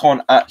 I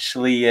can't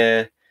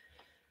actually.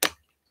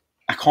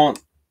 I can't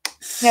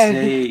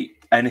say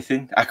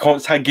anything. I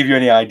can't give you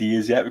any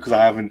ideas yet because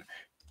I haven't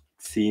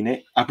seen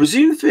it. I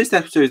presume the first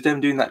episode is them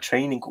doing that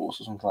training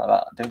course or something like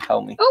that. Don't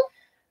tell me. Oh.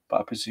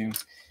 But I presume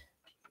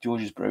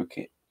George has broke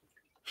it.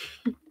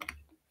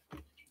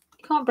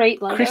 Can't break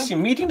Lego.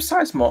 Christian,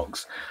 medium-sized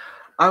mocks.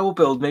 I will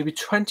build maybe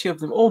 20 of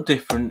them, all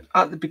different.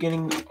 At the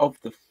beginning of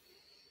the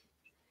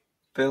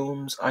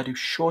films, I do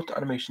short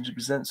animations to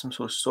present some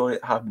sort of story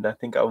that happened. I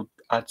think I would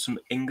add some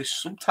English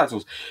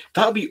subtitles.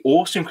 That would be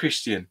awesome,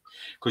 Christian,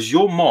 because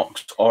your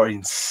mocks are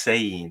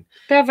insane.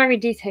 They're very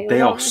detailed.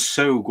 They are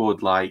so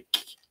good. Like,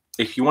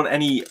 if you want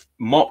any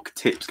mock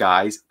tips,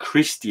 guys,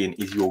 Christian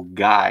is your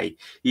guy.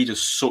 He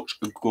does such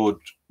a good,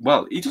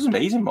 well, he does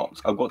amazing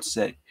mocks, I've got to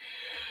say.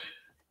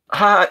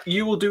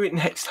 You will do it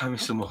next time,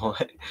 Mr. Moore.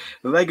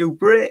 Lego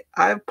Brit,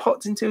 I've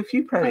popped into a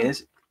few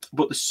premieres,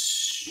 but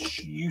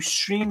you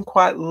stream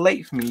quite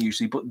late for me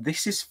usually, but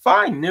this is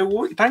fine. No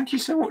worries. Thank you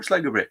so much,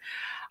 Lego Brit.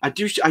 I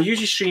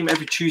usually stream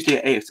every Tuesday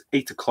at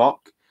 8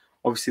 o'clock.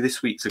 Obviously,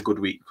 this week's a good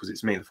week because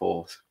it's May the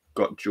 4th.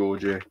 Got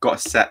Georgia, got a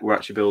set we're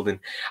actually building.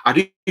 I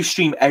do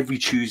stream every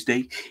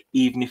Tuesday,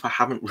 even if I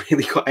haven't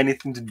really got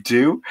anything to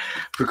do,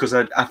 because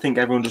I think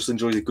everyone just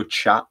enjoys a good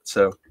chat.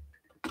 So,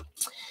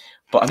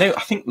 but I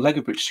think Lego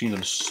Brit streams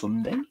on a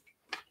Sunday.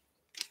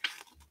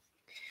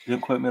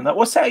 Don't quote me on that.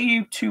 What's that? Are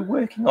you two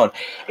working on?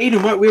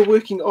 Aiden, we're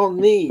working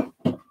on the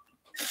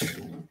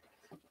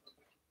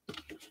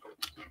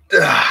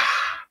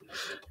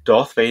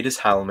Darth Vaders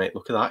helmet.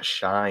 Look at that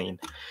shine.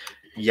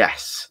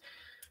 Yes.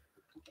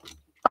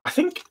 I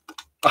think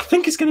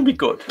it's going to be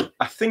good.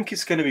 I think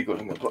it's going to be good.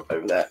 I'm going to put it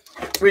over there.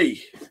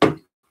 3.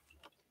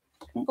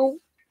 Oh.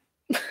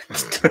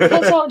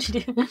 That's what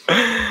you do.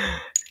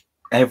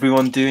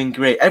 Everyone doing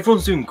great.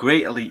 Everyone's doing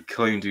great, Elite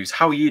Clone Dudes.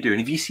 How are you doing?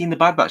 Have you seen the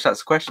Bad Batch? That's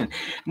the question.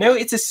 No,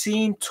 it's a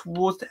scene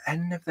towards the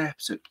end of the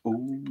episode.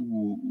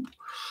 Ooh.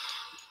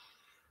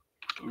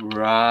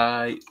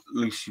 Right.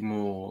 Lucy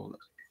Moore.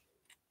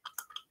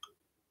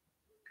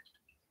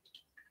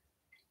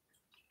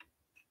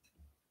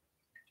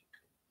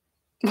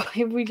 Why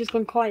have we just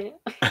gone quiet?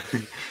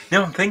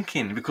 No, I'm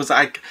thinking because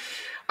I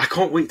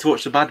can't wait to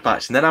watch the Bad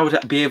Batch, and then I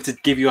would be able to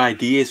give you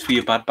ideas for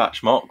your Bad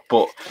Batch mock.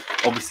 But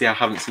obviously, I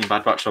haven't seen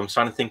Bad Batch, so I'm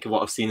trying to think of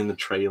what I've seen in the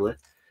trailer.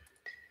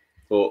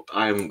 But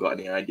I haven't got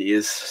any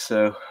ideas.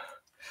 So,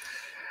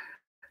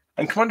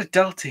 and Commander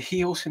Delta,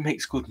 he also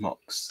makes good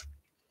mocks.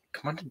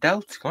 Commander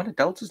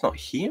Delta's not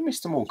here,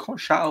 Mr. Moore. Can't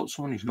shout out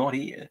someone who's not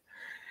here.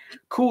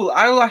 Cool.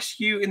 I'll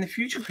ask you in the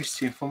future,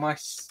 Christian, for my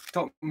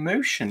stop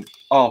motion.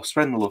 Oh,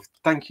 spreading the love.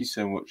 Thank you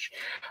so much.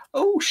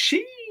 Oh,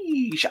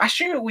 sheesh. I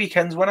stream at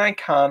weekends when I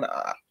can.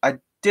 I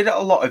did it a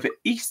lot of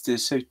Easter,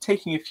 so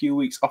taking a few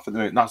weeks off at the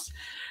moment. That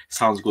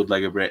sounds good,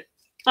 Lego Brit.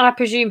 And I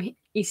presume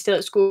he's still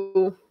at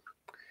school,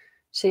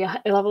 so yeah,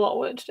 he'll have a lot of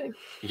work to do.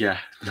 Yeah,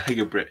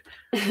 Lego Brit.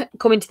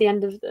 Coming to the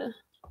end of the...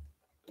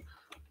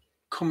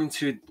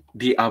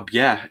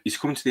 yeah, he's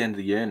coming to the end of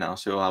the year now,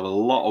 so he'll have a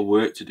lot of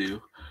work to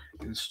do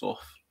and stuff.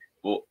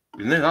 But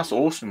no, that's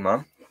awesome,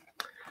 man.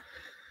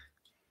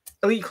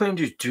 Elite Clone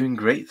is doing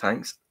great,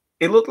 thanks.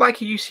 It looked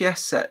like a UCS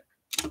set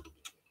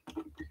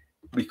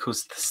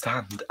because the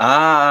stand.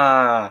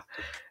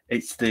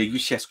 It's the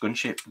UCS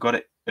gunship. Got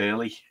it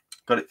early.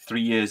 Got it 3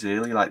 years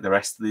early, like the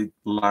rest of the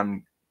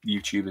LAN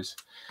YouTubers.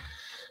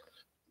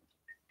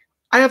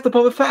 I have the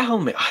Boba Fett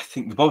helmet. I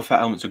think the Boba Fett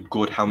helmet's a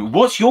good helmet.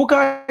 What's your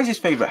guys'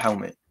 favourite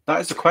helmet? That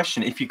is the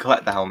question. If you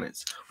collect the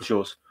helmets, what's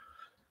yours?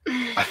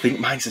 I think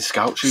mine's a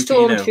Scout Trooper.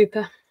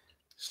 Stormtrooper.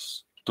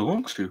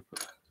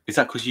 Stormtrooper. Is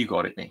that because you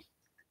got it, me?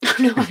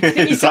 No.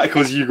 Is that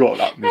because you got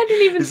that, me? I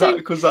didn't even. Is that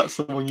because that's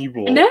the one you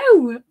bought?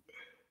 No.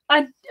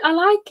 I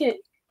like it.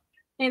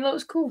 It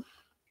looks cool.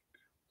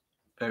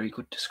 Very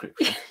good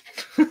description.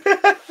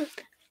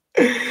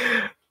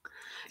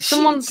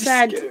 Someone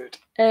said, scared.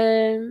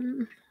 Are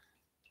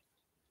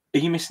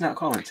you missing out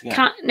comments again?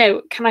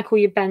 can I call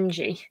you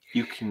Benji?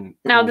 You can.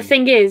 Now, the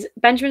thing is,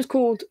 Benjamin's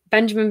called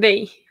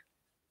BenjaminB,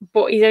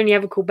 but he's only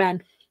ever called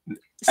Ben.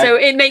 So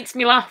it makes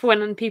me laugh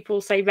when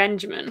people say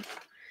Benjamin.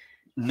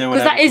 No,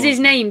 because that is his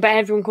name, but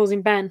everyone calls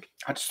him Ben.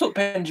 I just thought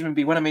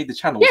BenjaminB when I made the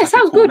channel. Yeah,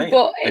 sounds good,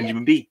 but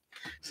BenjaminB.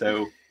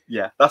 So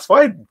yeah, that's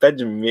why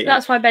BenjaminB.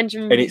 That's why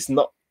BenjaminB. And it's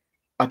not.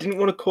 I didn't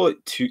want to call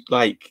it too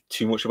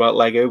much about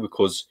Lego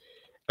because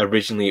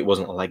originally it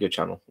wasn't a Lego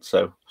channel.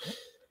 So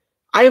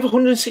I have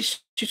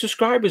 160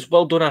 subscribers.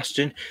 Well done,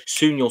 Ashton.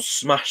 Soon you'll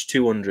smash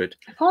 200.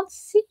 I can't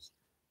see.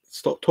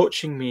 Stop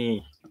touching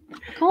me.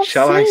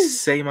 Shall I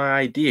say my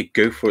idea?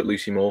 Go for it,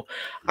 Lucy Moore.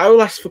 I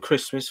will ask for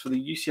Christmas for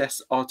the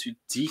UCS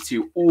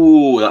R2D2.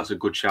 Oh, that's a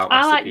good shout.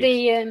 I like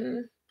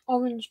the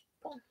orange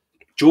one.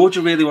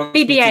 Georgia really wants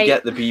me to BB-8.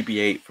 get the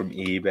BB-8 from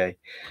eBay,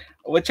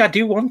 which I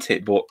do want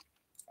it, but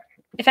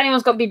if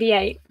anyone's got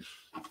BB-8,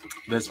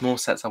 there's more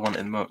sets I want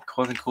in the moment.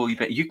 Call you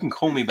Ben. You can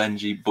call me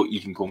Benji, but you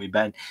can call me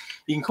Ben.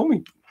 You can call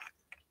me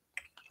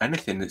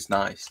anything that's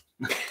nice.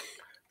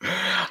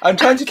 I'm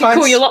trying to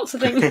call you lots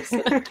of things.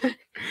 I'm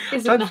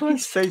trying to find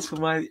space for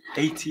my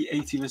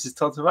 80 versus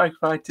Tonto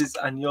Fighters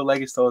and your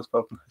Lego Star Wars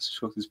problem.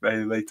 Is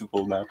very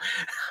relatable now.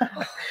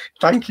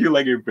 Thank you,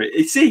 Lego Brit.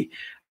 You see,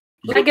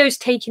 Lego's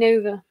taking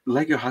over.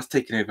 Lego has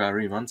taken over our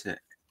room, hasn't it?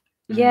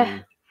 Yeah.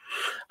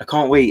 I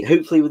can't wait.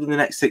 Hopefully, within the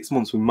next 6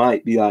 months, we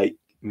might be like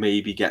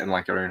maybe getting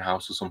like our own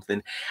house or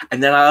something,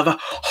 and then I'll have a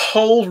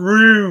whole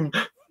room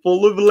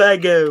full of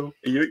Lego.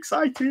 Are you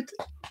excited?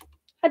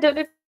 I don't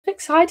know.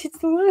 Excited's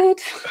the word.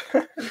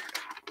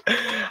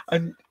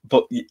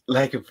 But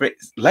Lego Brit,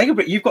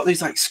 you've got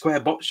these like square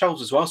box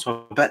shelves as well,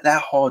 so I bet they're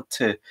hard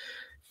to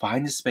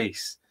find a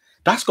space.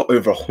 That's got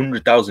over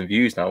 100,000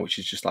 views now, which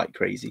is just like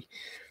crazy.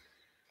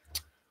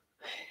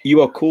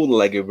 You are cool,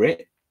 Lego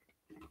Brit.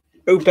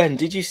 Oh, Ben,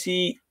 did you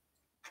see?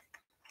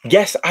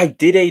 Yes, I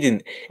did,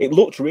 Aiden. It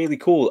looked really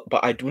cool,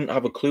 but I didn't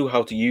have a clue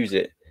how to use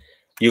it.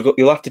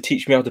 You'll have to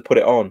teach me how to put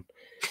it on.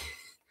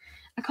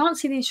 I can't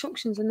see the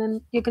instructions, and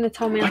then you're going to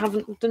tell me I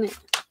haven't done it.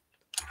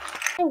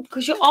 Oh,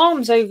 because your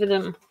arm's over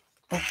them.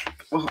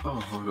 Oh,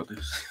 I got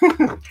this.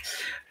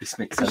 This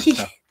makes sense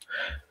now.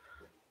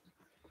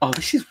 Oh,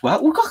 this is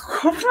well. We've got a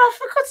cover off.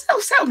 We've got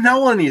set up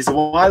now on is a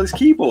wireless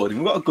keyboard, and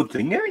we've got a good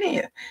thing going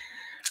here.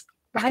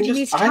 Why do you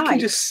need to I type? can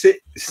just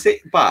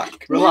sit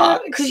back,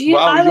 relax,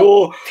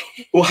 while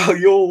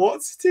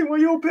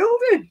you're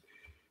building.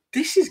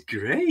 This is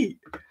great.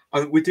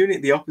 We're doing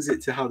it the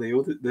opposite to how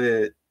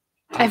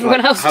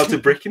everyone else. How to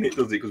Bricking It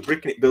does it, because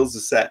Bricking It builds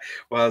the set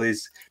while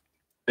his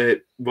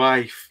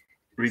wife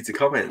reads the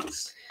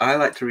comments. I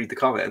like to read the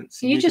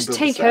comments. You just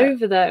take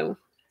over though.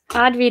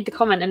 I'd read the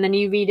comment and then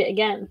you read it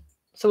again.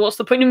 So what's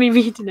the point of me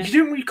reading it?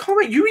 You don't read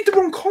comment. You read the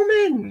wrong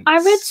comment. I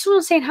read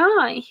someone saying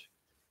hi.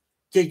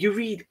 Yeah, you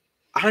read.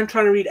 I'm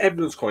trying to read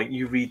everyone's comment.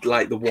 You read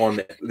like the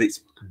one that's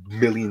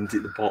millions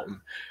at the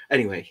bottom.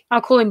 Anyway,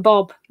 I'll call him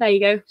Bob. There you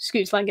go.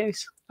 Scoots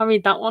Legos. I'll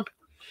read that one.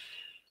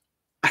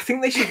 I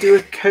think they should do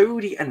a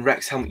Cody and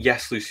Rex helmet.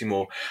 Yes, Lucy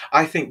Moore.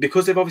 I think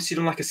because they've obviously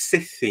done like a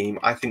Sith theme,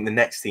 I think the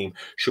next theme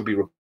should be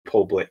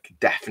Republic,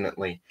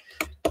 definitely,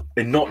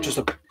 and not just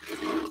a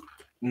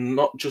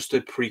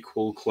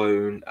prequel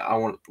clone.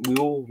 We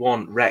all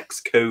want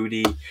Rex,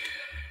 Cody.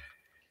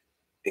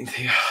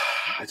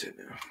 I don't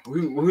know.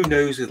 Who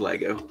knows with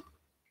Lego?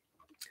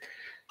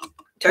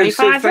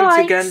 25 thanks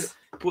likes. again.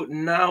 But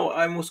now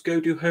I must go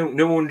do home.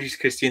 No wonders,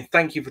 Christian.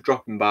 Thank you for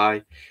dropping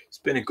by. It's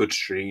been a good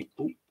street.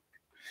 Ooh.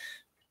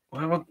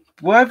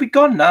 Where have we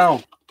gone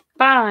now?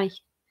 Bye.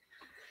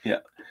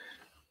 Yeah.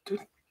 The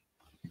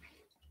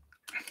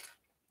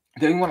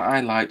only one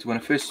I liked when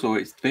I first saw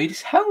it is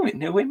Vader's helmet.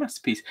 No way,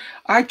 masterpiece.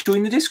 I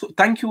joined the Discord.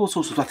 Thank you all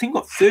sorts of. I think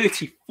I've got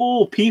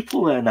 34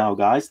 people there now,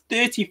 guys.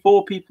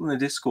 34 people in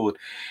the Discord.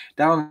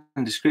 Down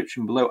in the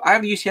description below. I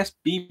have the UCS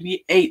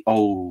BB-8.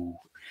 Oh,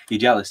 you're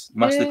jealous.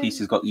 Masterpiece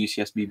has got the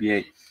UCS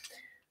BB-8. Are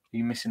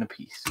you missing a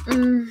piece?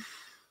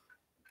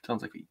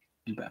 Sounds like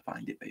you better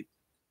find it, babe.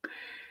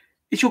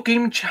 Is your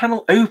gaming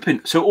channel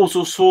open? So all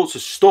sorts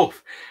of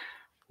stuff.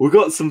 We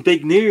got some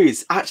big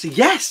news. Actually,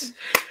 yes.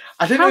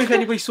 I don't know if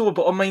anybody saw,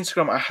 but on my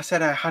Instagram, I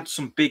said I had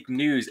some big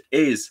news.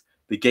 Is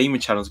the gaming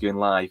channel's going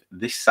live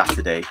this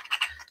Saturday?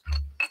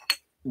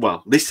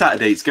 Well, this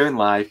Saturday it's going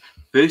live.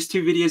 First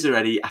 2 videos are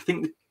ready. I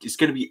think it's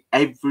going to be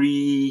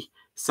every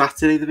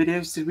Saturday. The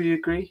videos. Did we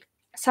agree?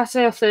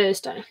 Saturday or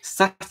Thursday?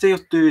 Saturday or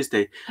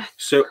Thursday.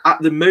 So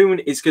at the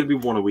moment, it's going to be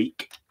 1 a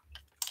week.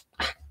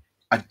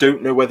 I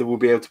don't know whether we'll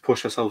be able to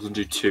push ourselves and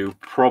do 2.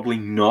 Probably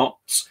not,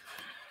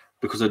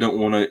 because I don't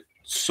want to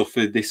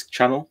suffer this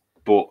channel.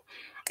 But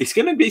it's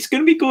gonna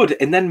be good.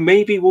 And then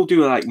maybe we'll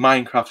do like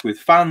Minecraft with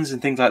fans and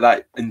things like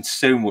that, and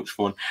so much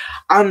fun.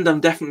 And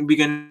I'm definitely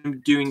going to be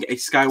doing a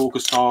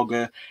Skywalker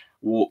Saga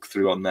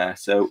walkthrough on there.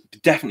 So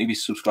definitely be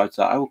subscribed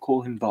to that. I will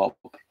call him Bob.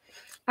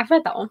 I've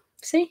read that one.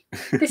 See,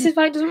 this is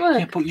why it doesn't work.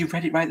 Yeah, but you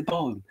read it right at the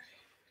bottom.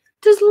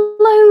 There's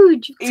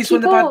loads. It's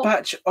when the Bad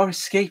Batch are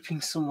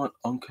escaping someone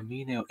on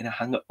Camino in a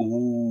hangar.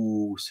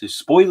 Ooh, so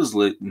spoilers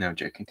alert. No, I'm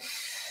joking.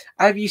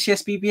 I have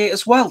UCS BB-8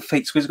 as well.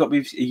 Fate Squid's got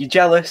BB-8. Are you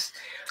jealous?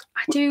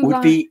 I do.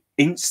 Would be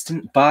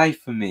instant buy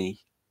for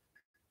me.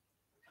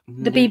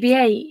 The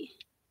BB-8?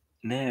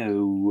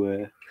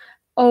 No.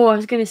 Oh, I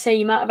was going to say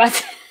you might have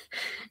had...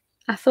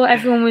 I thought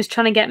everyone was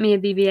trying to get me a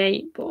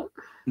BB-8, but...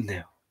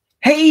 No.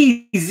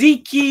 Hey,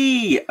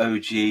 Zeke!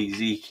 OG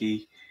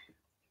Zeke.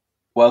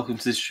 Welcome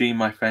to the stream,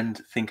 my friend.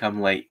 Think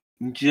I'm late.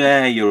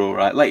 Yeah, you're all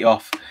right. Let you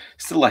off.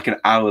 Still like an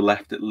hour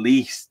left at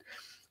least.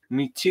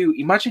 Me too.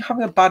 Imagine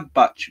having a Bad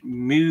Batch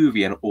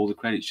movie and all the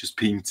credits just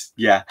being...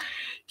 Yeah.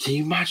 Can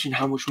you imagine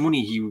how much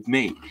money he would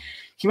make?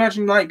 Can you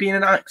imagine like being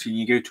an actor and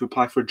you go to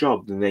apply for a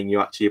job and then you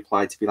actually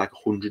apply to be like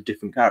 100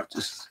 different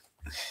characters?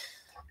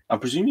 I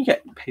presume you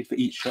get paid for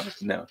each job?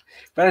 No.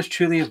 That has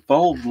truly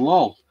evolved,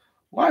 lol.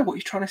 Why? What are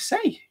you trying to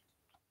say?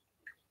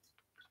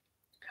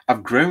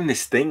 I've grown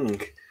this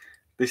thing.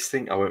 This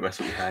thing, I won't mess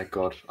up your hair.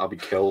 God, I'll be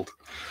killed.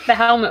 The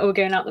helmet will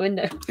going out the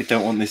window. I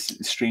don't want this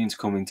stream to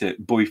come into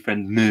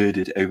boyfriend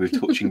murdered over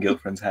touching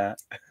girlfriend's hair.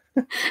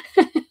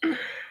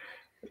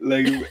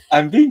 Like,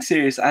 I'm being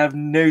serious. I have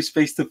no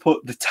space to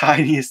put the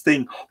tiniest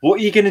thing. What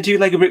are you going to do,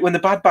 Lego Brick, when the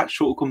Bad Batch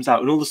shorter comes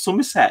out and all the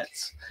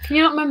Somersets? Can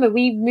you not remember?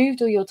 We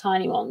moved all your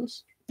tiny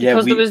ones. Yeah,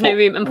 because there was no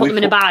room and put them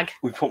in a bag.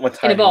 We put my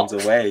tiny ones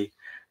away.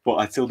 But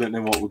I still don't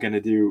know what we're going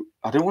to do.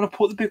 I don't want to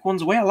put the big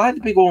ones away. I like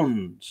the big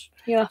ones.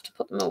 You'll have to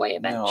put them away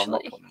eventually. No, I'm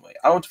not putting them away.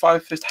 I want to buy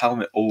a first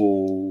helmet.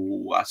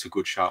 Oh, that's a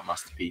good shout,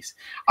 Masterpiece.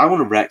 I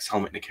want a Rex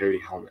helmet and a Cody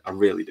helmet. I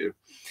really do.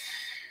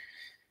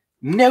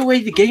 No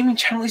way, the gaming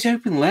channel is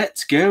open.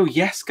 Let's go.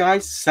 Yes,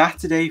 guys.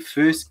 Saturday,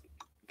 first.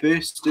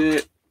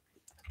 That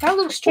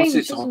looks strange,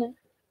 doesn't it?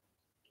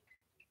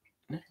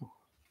 No.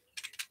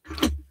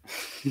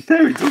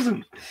 No, it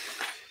doesn't.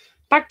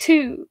 Back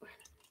to.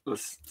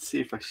 Let's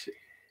see if I should.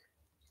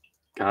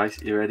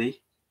 Guys, you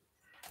ready?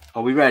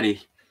 Are we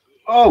ready?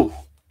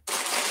 Oh!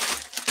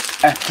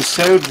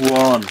 Episode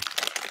 1.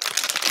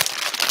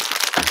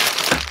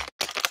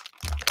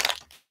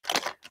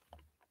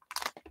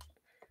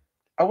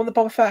 I want the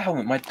Boba Fett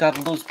helmet. My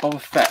dad loves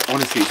Boba Fett.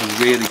 Honestly, it's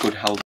a really good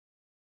helmet.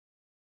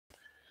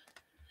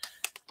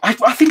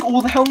 I think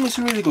all the helmets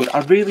are really good. I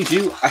really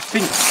do. I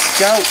think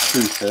Scout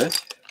Trooper...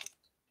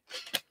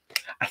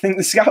 I think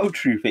the Scout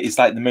Trooper is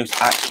like the most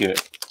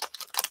accurate.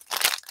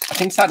 I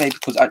think Saturday,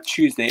 because at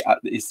Tuesday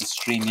is the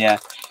stream, yeah.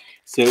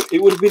 So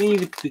it would have been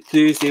either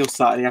Thursday or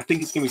Saturday. I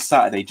think it's going to be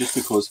Saturday just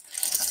because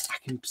I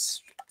can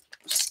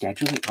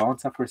schedule it,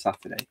 can't I, for a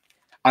Saturday?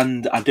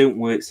 And I don't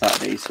work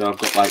Saturdays, so I've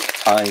got like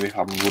time if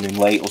I'm running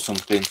late or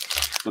something.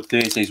 But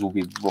Thursdays will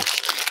be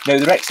rough. No,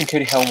 the Rex and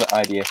Cody helmet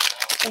idea.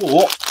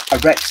 Or a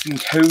Rex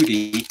and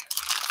Cody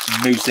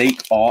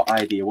mosaic art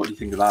idea. What do you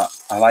think of that?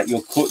 I like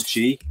your cut,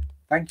 G.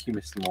 Thank you,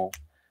 Mr. Moore.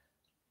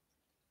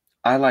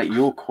 I like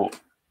your cut.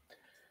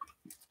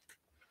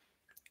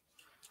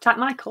 Is that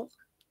Michael?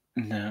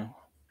 No.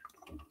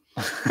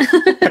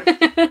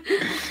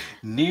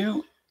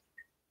 New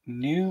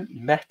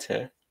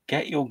meta.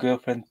 Get your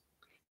girlfriend.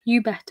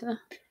 You better.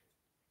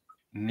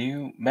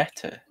 New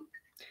meta.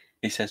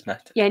 It says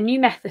meta. Yeah, new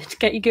method to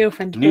get your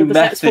girlfriend to new build the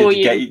method sets for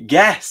you.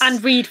 Yes.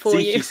 And read for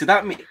Zeke, you. So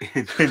that means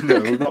no,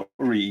 not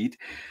read.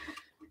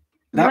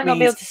 That might not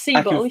be able to see,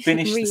 I but at can least you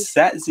finish can the read.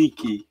 set,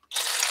 Zeke.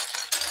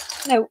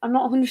 No, I'm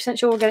not 100%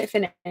 sure we'll get it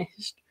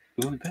finished.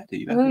 You better.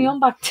 We're only on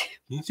back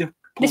to.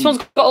 This one's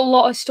one's got a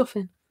lot of stuff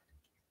in.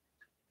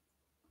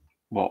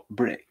 What,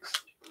 bricks?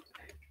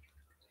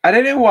 I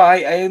don't know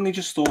why, I only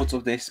just thought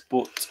of this,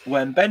 but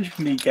when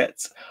Benjamin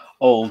gets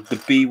old,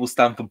 the B will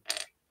stand for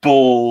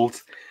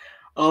bald.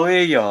 Oh,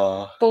 here you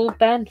are. Bald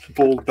Ben.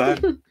 Bald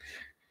Ben.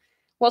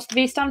 What's the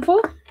B stand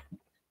for?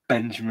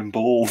 Benjamin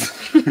Bald.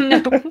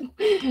 No.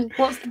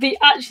 What's the B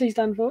actually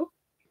stand for?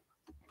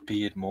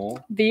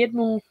 Beardmore.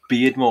 Beardmore.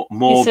 Beardmore.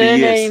 More Your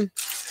beards. surname.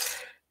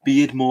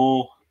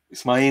 Beardmore.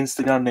 It's my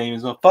Instagram name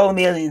as well. Follow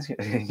me on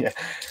Instagram. Yeah.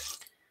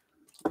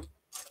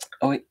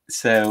 Oh, wait.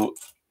 So,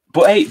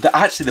 but hey,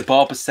 actually, the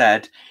barber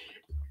said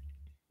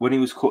when he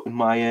was cutting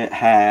my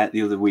hair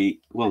the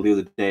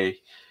other day,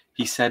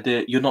 he said,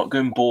 you're not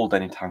going bald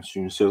anytime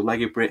soon. So,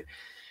 Lego Brit,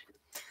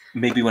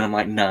 maybe when I'm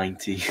like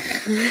 90.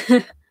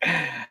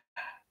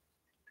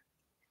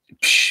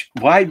 Psh,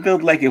 why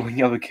build Lego when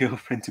you have a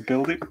girlfriend to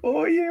build it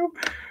for you?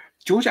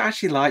 Georgia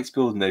actually likes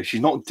building though.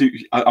 She's not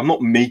I'm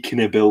not making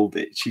her build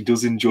it. She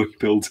does enjoy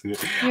building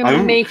it.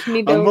 You're making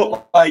me build I'm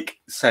not like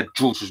said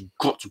Georgia's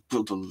got to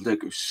build a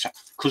Lego set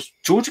because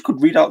Georgia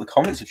could read out the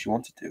comments if she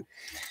wanted to.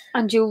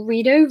 And you'll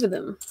read over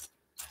them.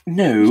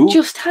 No. We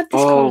just had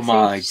this My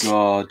conversation.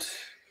 god.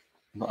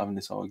 I'm not having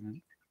this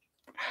argument.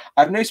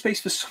 I have no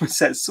space for some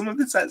sets. Some of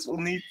the sets will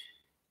need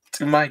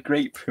to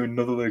migrate to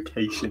another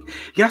location.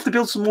 You have to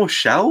build some more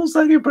shelves,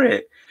 Lego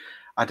Brit.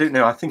 I don't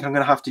know. I think I'm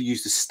going to have to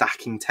use the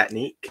stacking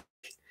technique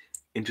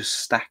and just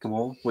stack them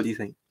all. What do you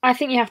think? I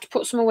think you have to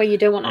put some away you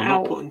don't want I'm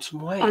out. not putting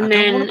some away. And I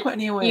don't want to put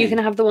any away. You can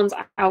have the ones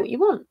out you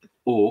want.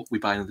 Or we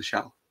buy another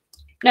shell.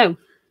 No.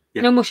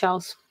 Yeah. No more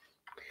shells.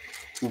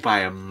 We'll buy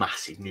a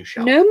massive new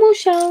shell. No more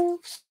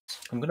shelves.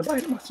 I'm going to buy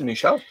a massive new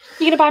shelf.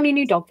 You're going to buy me a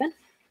new dog then?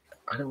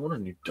 I don't want a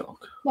new dog.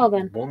 Well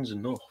then. One's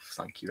enough.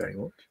 Thank you very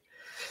much.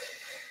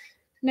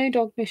 No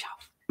dog, no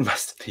shelf.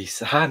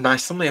 Masterpiece.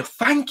 Nice thumbnail.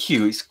 Thank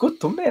you. It's a good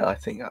thumbnail, I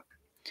think.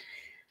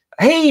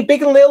 Hey,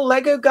 Big and Little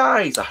Lego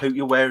guys. I hope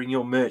you're wearing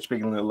your merch,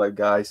 Big and Little Lego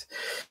guys.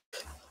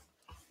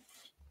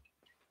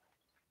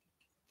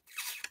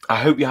 I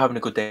hope you're having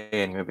a good day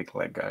anyway, Big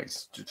Leg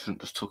guys.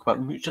 Just talk about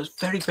the mooch. That's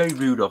very, very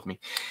rude of me.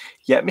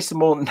 Yeah, Mr.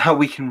 Morton, now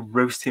we can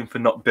roast him for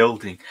not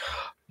building.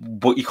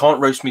 But you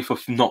can't roast me for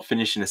not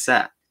finishing a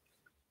set.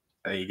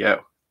 There you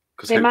go.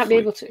 They might be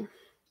able to.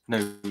 No,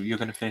 you're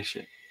going to finish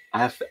it. I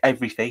have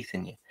every faith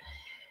in you.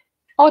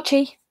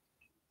 Archie,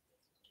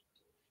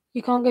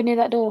 you can't go near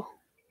that door.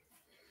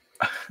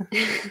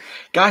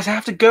 Guys, I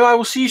have to go. I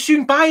will see you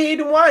soon. Bye,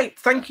 Aiden White.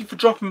 Thank you for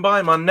dropping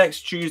by, man.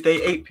 Next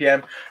Tuesday, 8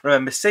 p.m.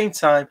 Remember, same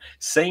time,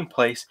 same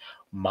place.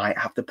 Might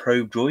have the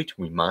probe droid.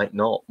 We might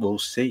not. We'll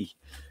see.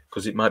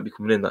 Because it might be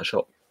coming in that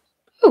shop.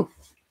 Oh.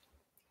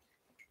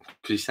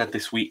 Because he said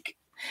this week.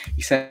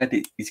 He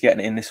said he's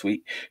getting it in this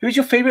week. Who is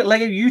your favourite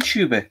Lego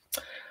YouTuber?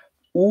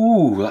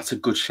 Ooh, that's a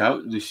good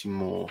shout, Lucy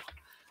Moore.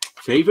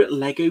 Favourite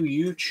Lego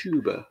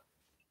YouTuber?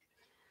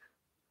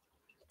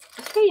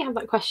 I think you have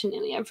that question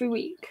nearly every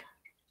week.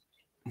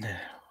 No.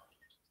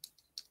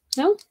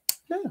 No?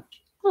 No.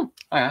 Oh.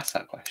 I asked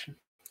that question.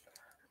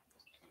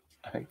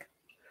 I think.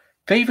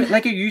 Favourite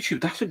Lego YouTube?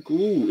 That's a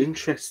cool,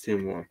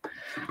 interesting one.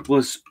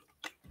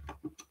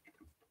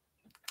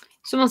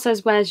 Someone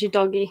says, where's your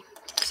doggy?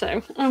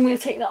 So I'm going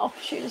to take that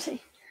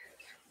opportunity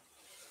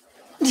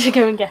to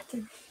go and get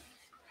him.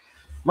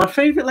 My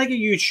favourite Lego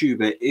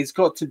YouTuber is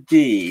got to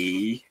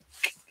be...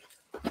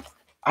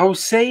 I would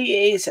say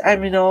it's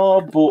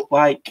M&R, but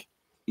like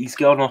he's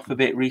gone off a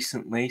bit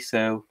recently,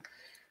 so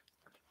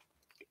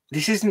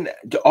this isn't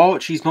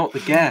Archie's not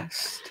the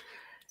guest.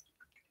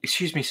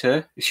 Excuse me,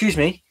 sir. Excuse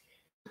me.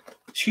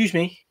 Excuse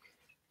me.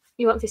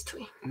 You want this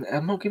toy?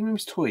 I'm not giving him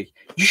his toy.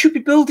 You should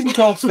be building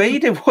Darth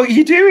Vader. What are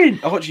you doing?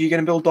 Archie, you're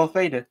going to build Darth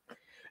Vader?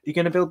 You're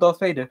going to build Darth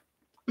Vader?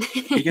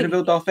 You're going to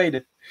build Darth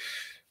Vader?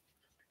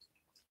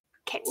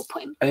 Okay, we'll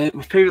put him.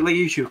 My favourite Lego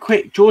YouTuber.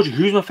 Quick, Georgia,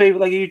 who's my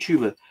favourite Lego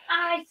YouTuber?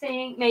 I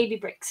think maybe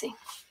Brixie.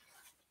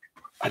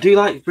 I do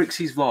like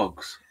Brixie's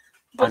vlogs.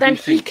 But then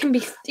he's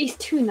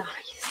too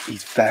nice.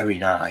 He's very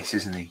nice,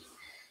 isn't he?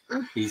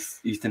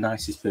 He's the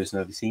nicest person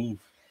I've ever seen.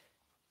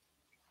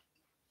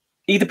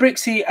 Either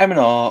Brixie,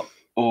 M&R,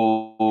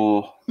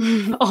 or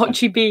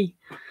Archie B,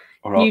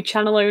 new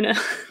channel owner.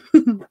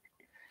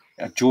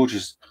 George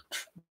is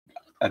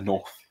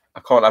enough. I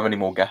can't have any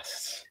more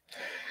guests.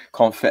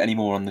 Can't fit any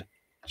more on the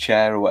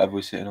chair or whatever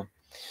we're sitting on.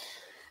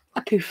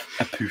 A poof.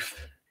 A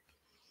poof.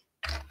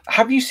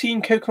 Have you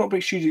seen Coconut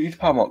Brick Studio Youth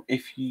Power Mock?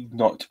 If you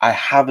not, I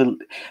have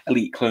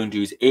Elite Clone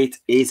Dudes. It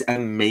is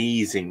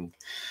amazing.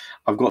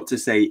 I've got to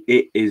say,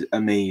 it is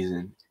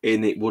amazing.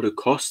 And it would have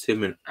cost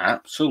him an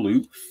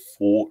absolute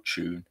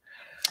fortune.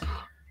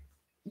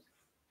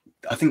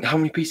 I think, how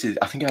many pieces?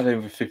 I think I had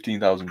over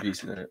 15,000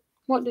 pieces in it.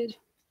 What did?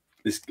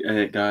 This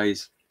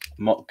guy's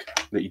mock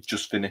that he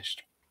just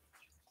finished.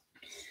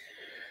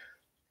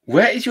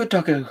 Where is your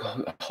doggo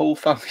whole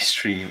family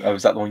stream? Oh,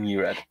 was that the one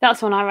you read? That's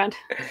the one I read.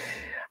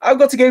 I've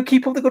got to go.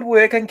 Keep up the good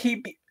work and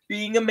keep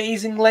being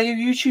amazing Lego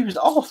YouTubers.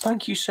 Oh,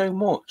 thank you so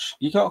much.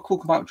 You got to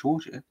talk about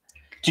Georgia.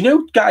 Do you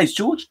know, guys,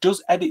 George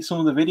does edit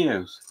some of the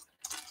videos.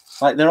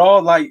 Like, there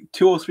are like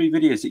 2 or 3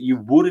 videos that you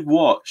would have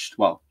watched.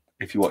 Well,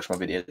 if you watch my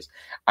videos.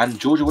 And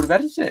Georgia would have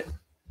edited it.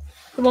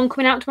 The one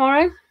coming out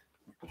tomorrow?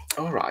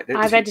 All right.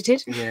 I've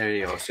edited. Yeah,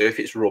 yeah. So if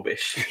it's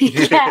rubbish.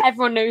 Yeah,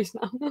 everyone knows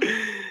now.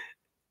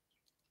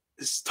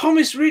 It's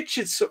Thomas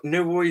Richards.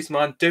 No worries,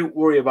 man. Don't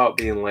worry about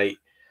being late.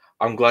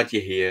 I'm glad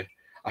you're here.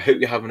 I hope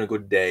you're having a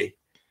good day.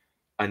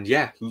 And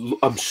yeah,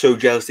 I'm so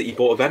jealous that you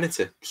bought a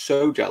Venator.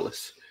 So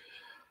jealous.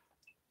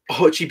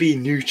 Archie B,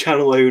 new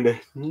channel owner.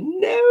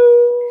 No.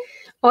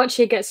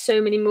 Archie gets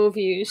so many more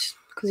views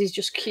because he's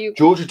just cute.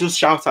 Georgia does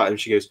shout at him.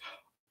 She goes,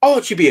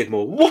 Archie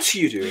Beardmore, what are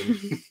you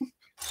doing?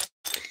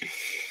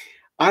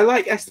 I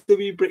like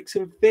SW Bricks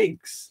and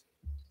Figs.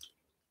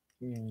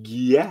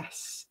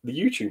 Yes. The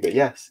YouTuber,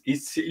 yes. He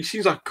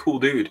seems like a cool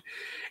dude.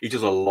 He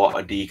does a lot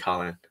of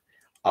decaling.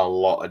 A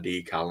lot of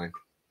decaling.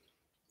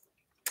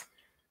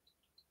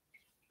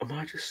 Am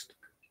I just...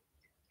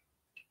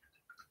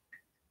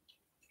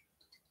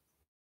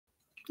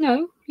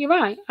 No, you're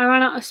right. I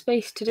ran out of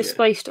space to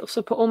display stuff,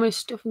 so I put all my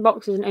stuff in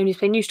boxes and only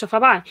display new stuff I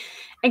buy.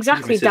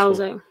 Exactly,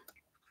 Dalzo.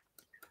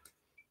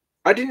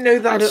 I didn't know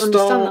that. I don't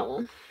understand that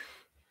one.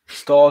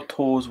 Star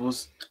Tours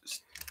was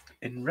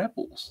in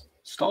Rebels.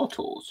 Star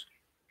Tours.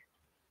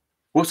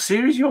 What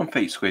series are you on,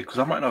 Fake Squid? Because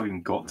I might not have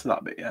even got to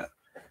that bit yet.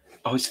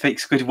 Oh, is Fake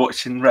Squid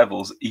watching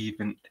Rebels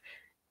even?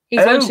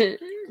 He's watching.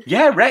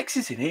 Yeah, Rex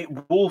is in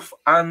it. Wolf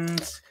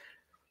and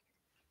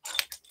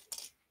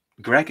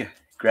Gregor.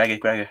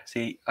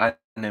 See, I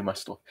know my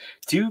stuff.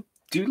 Do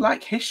you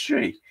like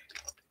history?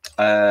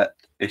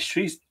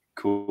 History's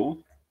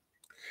cool.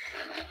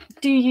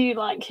 Do you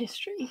like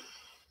history?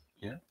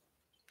 Yeah.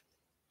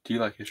 Do you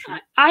like history?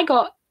 I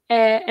got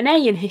an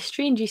A in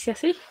history in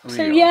GCSE.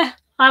 So yeah.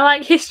 I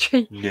like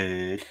history.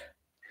 Nerd.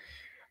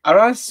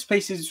 Around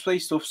spaces display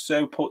stuff,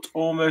 so put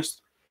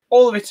almost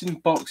all of it in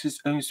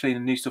boxes, only displaying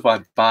the new stuff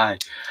I buy.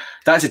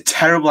 That's a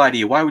terrible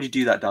idea. Why would you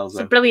do that, Dalzo? It's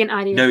a brilliant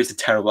idea. No, it's a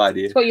terrible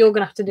idea. It's what you're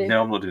going to have to do.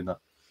 No, I'm not doing that.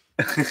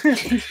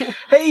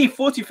 Hey,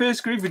 41st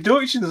Screen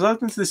Productions.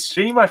 Welcome to the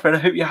stream, my friend. I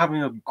hope you're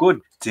having a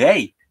good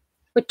day.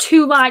 We're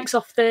 2 likes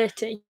off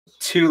 30.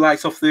 2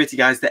 likes off 30,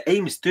 guys. The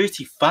aim is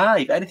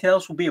 35. Anything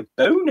else will be a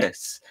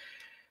bonus.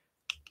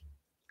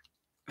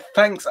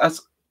 Thanks,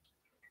 as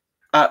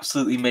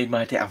absolutely made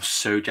my day. I'm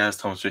so jazzed,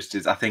 Thomas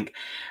Twisters. I think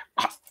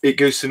it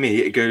goes for me.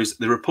 It goes,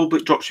 the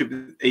Republic dropship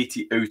with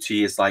 80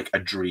 OT is like a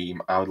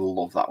dream. I would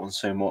love that one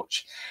so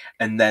much.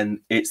 And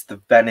then it's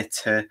the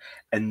Venator,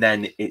 and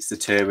then it's the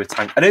Turbo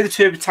Tank. I know the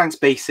Turbo Tank's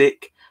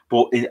basic,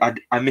 but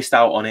I missed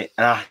out on it,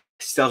 and I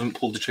still haven't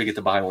pulled the trigger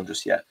to buy one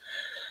just yet.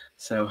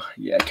 So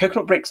yeah,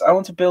 Coconut Bricks. I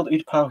want to build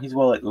Udapau. His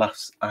wallet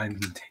laughs. I'm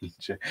in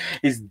danger.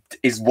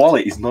 His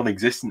wallet is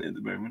non-existent at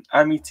the moment.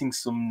 I'm eating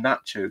some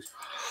nachos.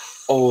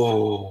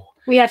 Oh,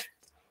 we had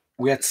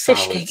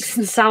fish cakes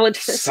and salad.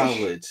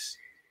 Salads.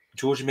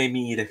 Georgia made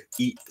me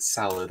eat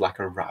salad like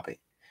a rabbit.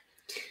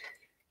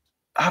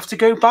 I have to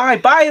go. Bye,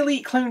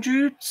 Elite Clone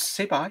Dudes.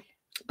 Say bye.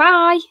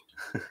 Bye.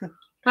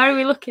 How are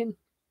we looking?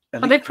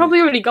 Oh, they've probably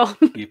already gone.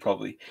 You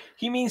probably.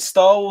 He means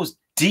Star Wars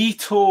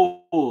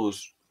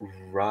Detours.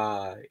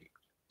 Right.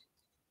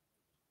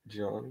 Do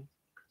you know what I mean?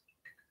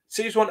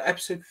 Series 1,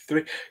 Episode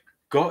 3.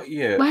 Got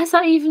you. Where is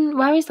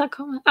that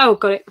comment? Oh,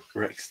 got it.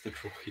 Rex the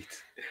Droid.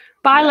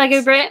 Bye,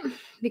 Lego Brit,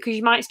 because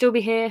you might still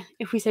be here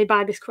if we say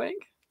bye this quick.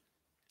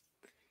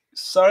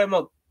 Sorry, I'm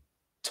not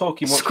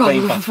talking much.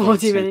 Squabble for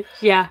 40 minutes.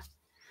 Yeah.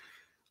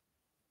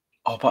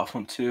 Oh,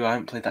 Battlefront 2. I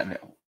haven't played that in a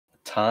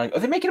time. Are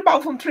they making a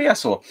Battlefront 3? I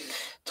saw.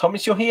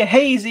 Thomas, you're here.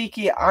 Hey,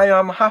 Zeke. I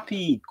am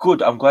happy.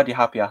 Good. I'm glad you're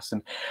happy,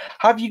 Aston.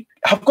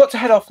 I've got to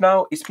head off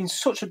now. It's been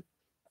such a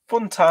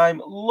fun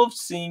time. Love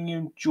seeing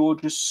you,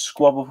 George. Just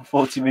squabble for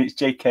 40 minutes.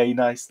 JK,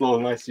 nice.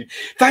 Lord, nice to you.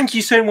 Thank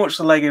you so much,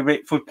 the Lego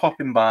Brit, for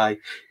popping by.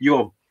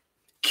 You're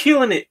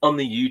killing it on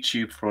the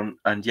YouTube front.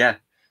 And yeah,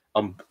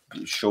 I'm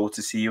sure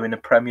to see you in a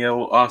premiere,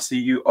 or I'll see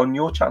you on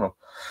your channel.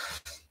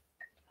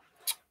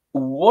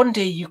 One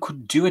day you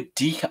could do a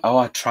decal. Oh,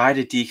 I tried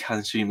a decal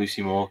and stream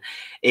Lucy Moore.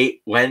 It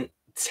went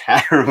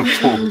terrible.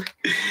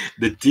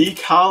 The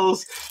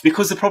decals,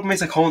 because the problem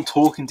is I can't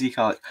talk in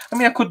decal. I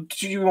mean, I could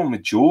do one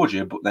with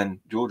Georgia, but then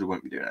Georgia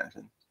won't be doing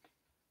anything,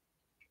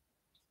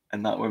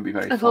 and that won't be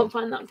very fun. I can't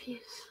find that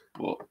piece.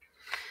 But what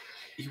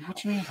do you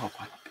mean you can't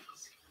find that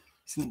piece?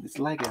 It's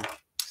Lego.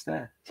 It's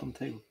there. It's on the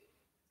table.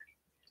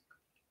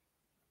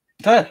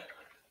 There.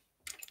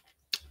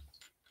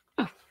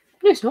 Oh,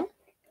 no, it's not.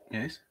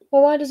 Yes.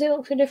 Well, why does it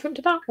look so different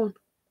to that one?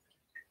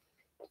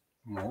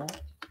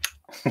 What?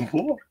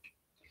 What?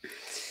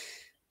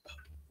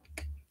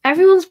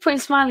 Everyone's putting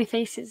smiley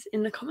faces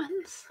in the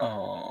comments.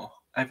 Oh,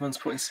 everyone's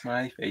putting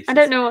smiley faces. I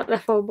don't know what they're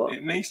for, but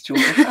it makes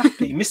Georgia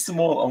happy. Missed them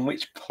all on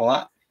which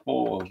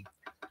platform?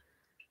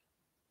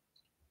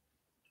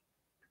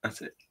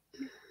 That's it.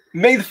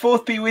 May the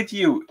 4th be with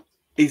you.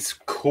 It's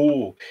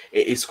cool.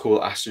 It is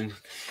cool, Ashton.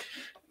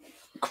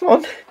 Come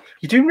on,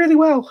 you're doing really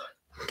well.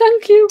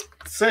 Thank you.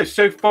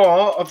 So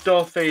far of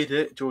Darth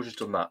Vader, George has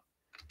done that.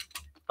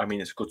 I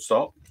mean, it's a good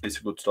start. It's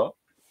a good start.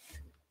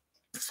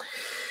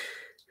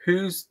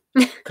 Who's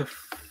the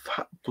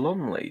fat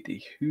blonde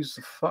lady? Who's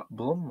the fat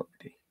blonde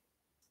lady?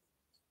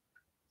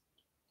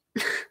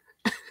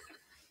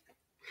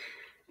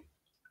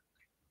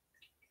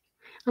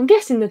 I'm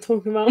guessing they're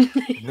talking about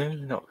me. No, they're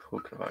not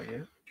talking about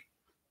you.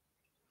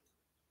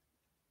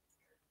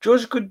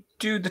 George could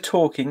do the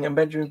talking, and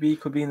Benjamin B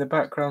could be in the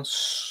background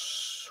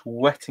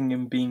sweating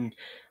and being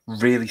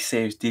really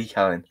serious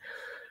decaling.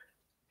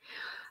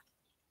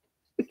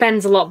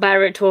 Ben's a lot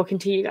better at talking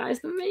to you guys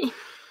than me.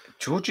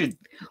 Georgia,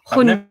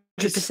 100%.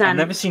 I've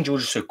never seen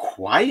Georgia so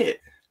quiet.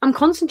 I'm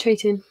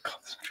concentrating.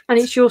 And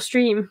it's your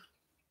stream.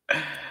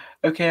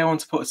 Okay, I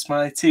want to put a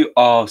smiley too.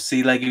 Oh,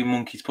 see, Lego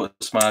Monkeys put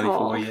a smiley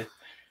for you.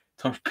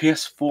 Tom,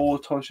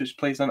 PS4, Tom just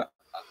plays on.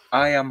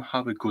 I am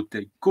have a good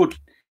day. Good,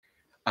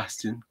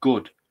 Aston.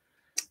 Good.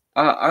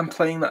 I'm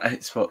playing that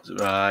Xbox,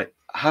 right?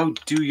 How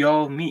do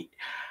y'all meet?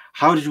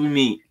 How did we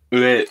meet?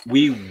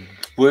 We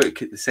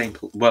work at the same.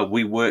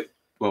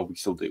 We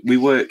still do. We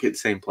work at the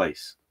same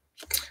place.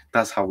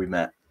 That's how we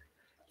met.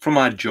 From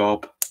our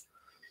job.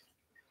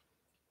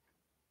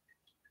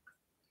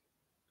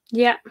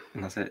 Yeah.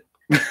 And that's it.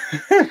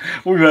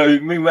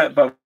 we met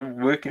by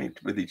working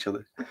with each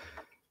other.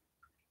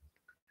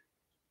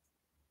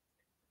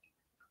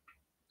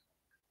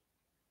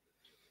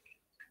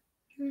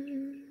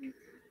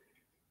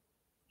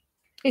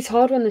 It's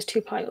hard when there's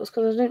 2 piles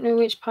because I don't know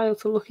which pile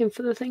to look in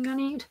for the thing I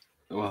need.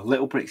 Well,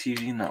 little bricks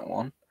usually in that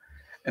one,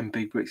 and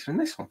big bricks in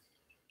this one.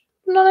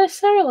 Not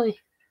necessarily.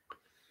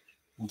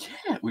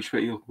 Yeah, which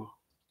way you look for?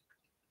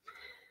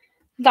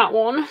 That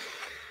one.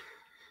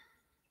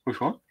 Which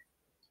one?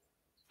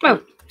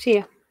 Oh, see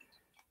ya.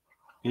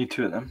 You need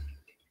 2 of them.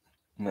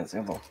 And that's the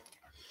other one.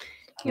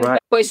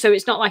 Right. But so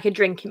it's not like a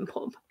drinking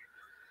pub.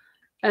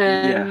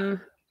 Yeah.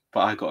 But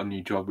I got a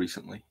new job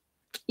recently.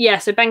 Yeah,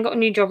 so Ben got a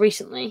new job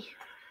recently.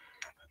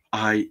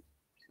 I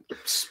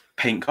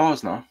paint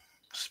cars now.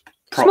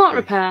 Smart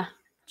repair.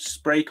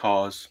 Spray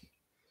cars.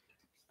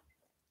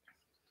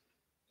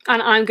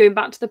 And I'm going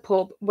back to the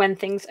pub when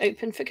things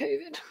open for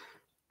COVID.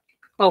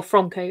 Well,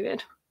 from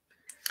COVID.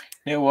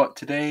 You know what?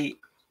 Today,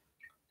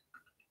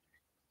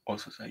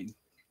 what's I saying?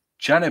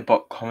 Janet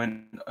bot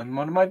comment on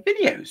one of my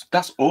videos.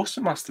 That's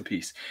awesome,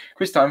 masterpiece.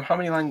 Christine, how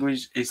many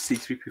languages is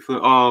C3P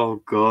fluent?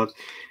 Oh god,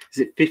 is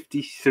it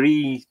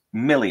 53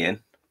 million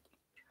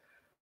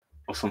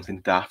or something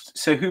daft?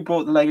 So who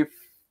brought the Lego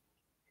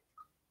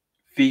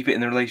fever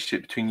in the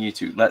relationship between you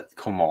two?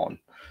 Come on,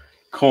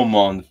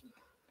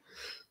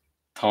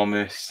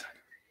 Thomas.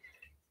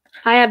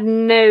 I had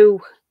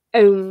no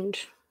owned,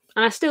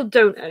 and I still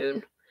don't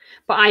own,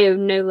 but I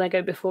owned no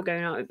Lego before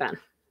going out with Ben,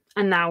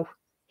 and now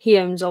he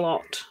owns a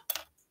lot.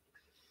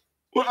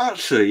 Well,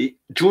 actually,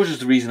 George is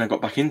the reason I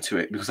got back into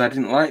it, because I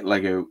didn't like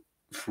Lego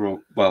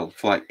for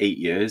like 8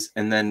 years,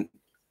 and then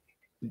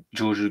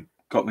George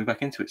got me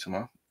back into it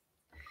somehow.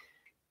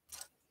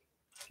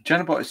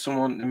 Janabot is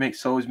someone who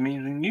makes always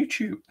memes on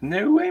YouTube.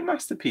 No way,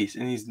 masterpiece,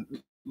 and he's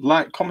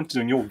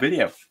commented on your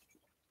video.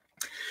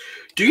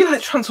 Do you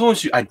like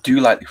Transformers? I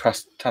do like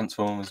the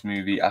Transformers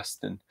movie,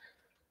 Aston.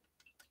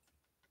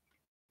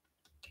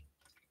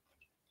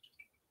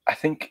 I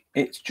think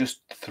it's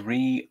just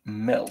 3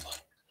 mil.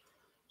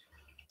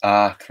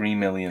 3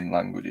 million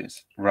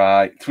languages.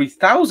 Right.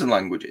 3,000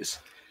 languages.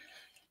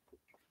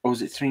 Or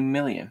was it 3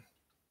 million?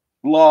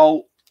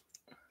 Lol.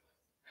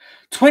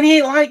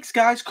 28 likes,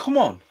 guys. Come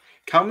on.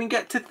 Can we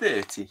get to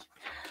 30?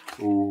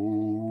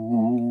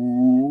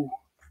 Ooh.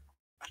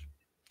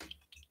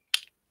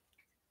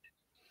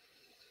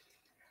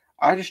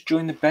 I just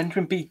joined the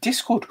BenjaminB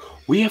Discord.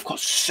 We have got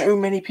so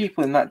many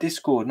people in that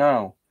Discord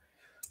now.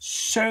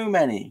 So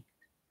many.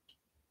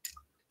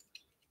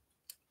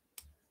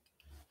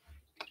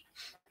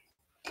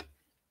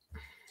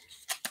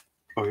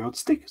 Oh, you got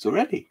stickers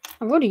already?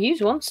 I've already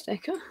used one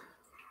sticker.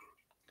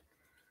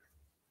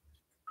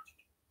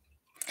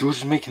 George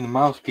is making the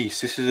mouthpiece.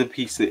 This is a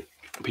piece that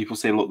people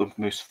say look the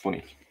most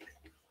funny.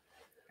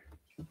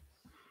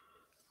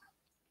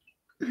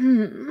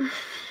 I'm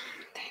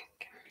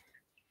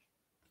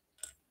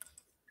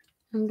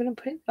going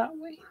to put it that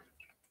way.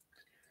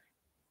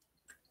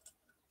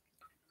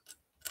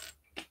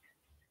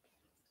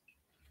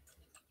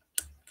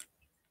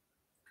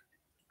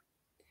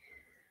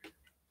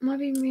 Am I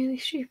being really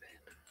stupid?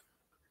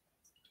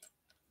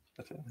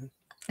 I don't know.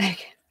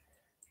 Okay.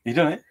 You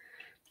done it?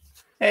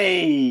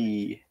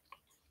 Hey!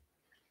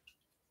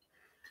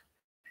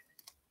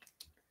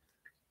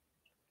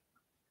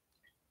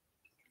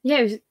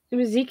 Yeah, it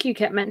was Zeke who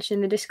kept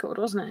mentioning the Discord,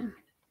 wasn't it?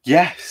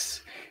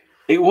 Yes!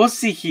 It was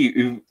Zeke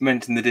who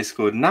mentioned the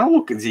Discord. Now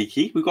look at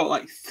Zeke. We've got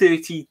like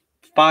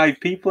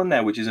 35 people in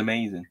there, which is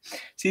amazing.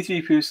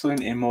 C3P is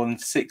fluent in more than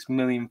 6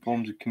 million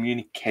forms of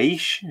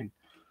communication.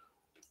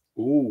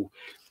 Ooh.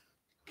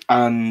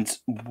 And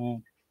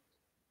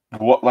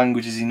what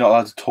language is he not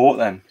allowed to talk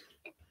then?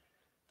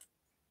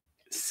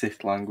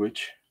 Sith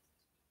language.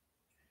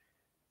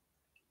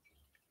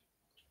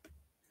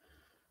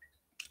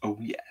 Oh,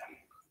 yeah.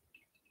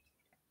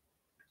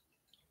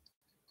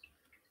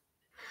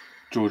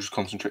 George is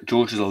concentrating.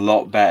 George is a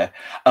lot better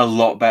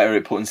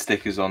at putting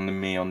stickers on than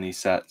me on these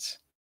sets.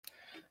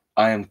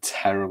 I am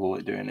terrible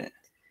at doing it.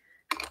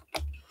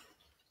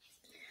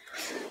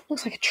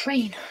 Looks like a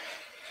train.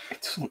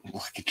 It doesn't look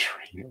like a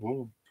train at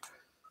all.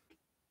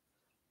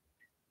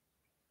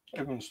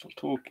 Everyone stop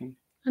talking.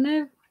 I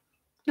know.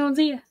 No one's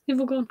here. They've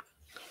all gone.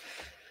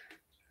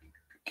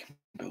 Can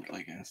build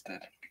Lego instead.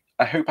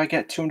 I hope I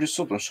get 200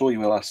 subs. I'm sure you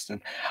will,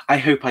 Aston. I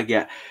hope I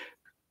get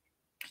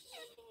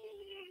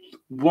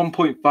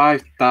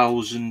 1.5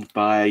 thousand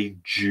by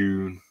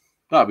June.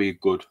 That'd be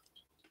good.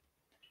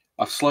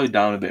 I've slowed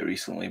down a bit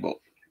recently, but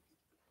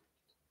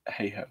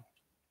hey ho.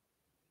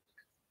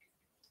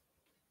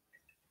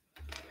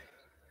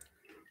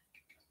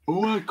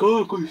 Oh my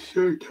god, I'm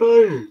so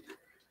tired.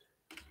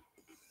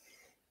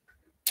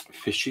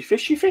 Fishy,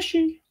 fishy,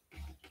 fishy.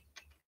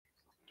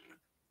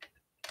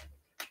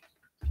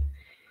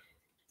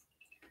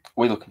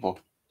 What are you looking for?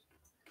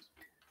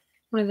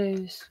 One of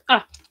those.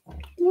 Ah.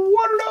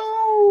 One of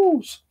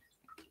those.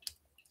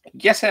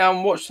 Yes, I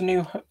am. Watch the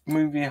new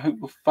movie. I hope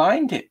we'll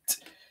find it.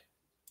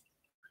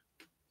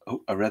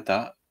 Oh, I read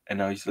that and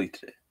now he's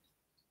deleted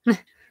it.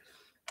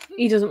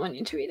 He doesn't want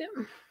you to read it.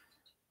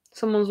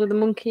 Someone's with a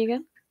monkey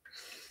again.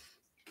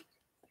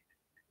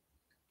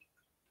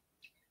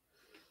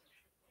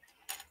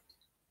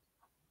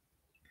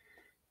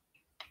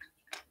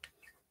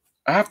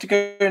 I have to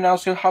go now,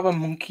 so have a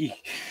monkey.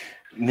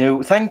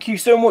 No, thank you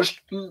so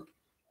much,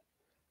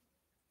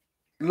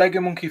 Lego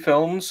Monkey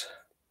Films,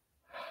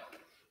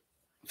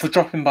 for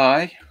dropping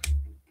by.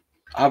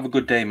 Have a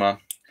good day, man.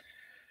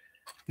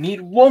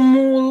 Need one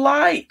more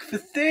like for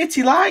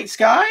 30 likes,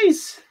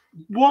 guys.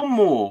 One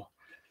more.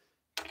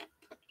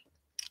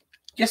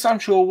 Yes, I'm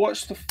sure.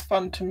 Watch the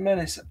Phantom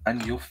Menace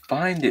and you'll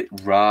find it.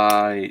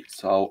 Right.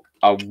 So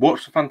I'll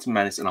watch the Phantom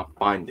Menace and I'll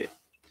find it.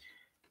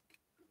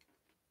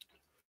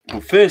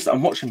 But first,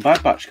 I'm watching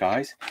Bad Batch,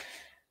 guys.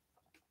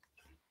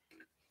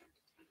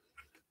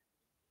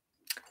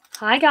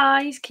 Hi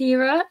guys,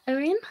 Kira,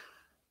 Owen.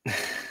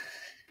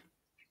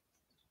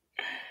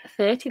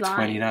 30 likes.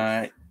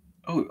 29.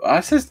 Oh,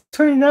 I says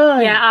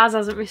 29. Yeah, ours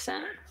hasn't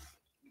reset.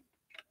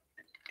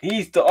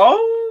 He's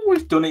oh,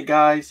 we've done it,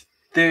 guys.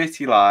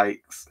 30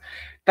 likes.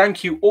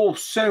 Thank you all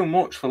so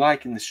much for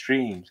liking the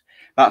streams.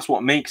 That's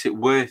what makes it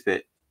worth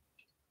it.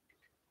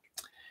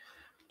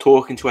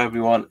 Talking to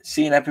everyone,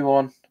 seeing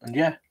everyone, and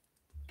yeah,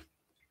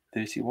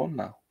 31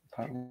 now.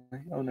 Apparently,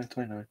 oh no,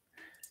 29.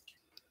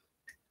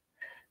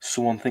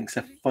 Someone thinks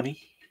they're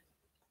funny.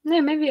 No,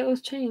 maybe it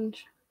was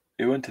change.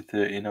 It went to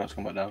 30, now it's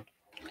come back down.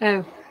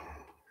 Oh.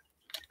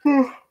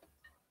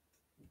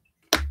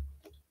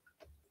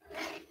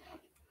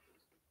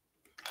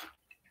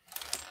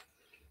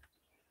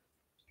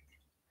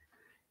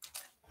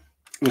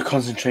 The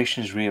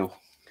concentration is real.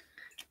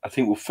 I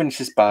think we'll finish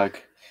this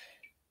bag,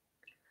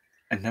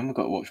 and then we've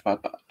got to watch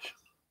Bad Batch.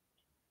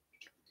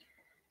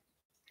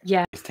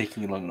 Yeah. It's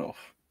taking you long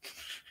enough.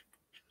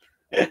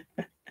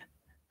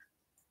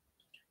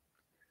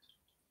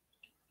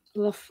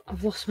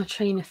 I've lost my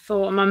train of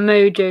thought and my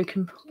mojo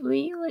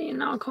completely, and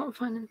now I can't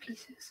find any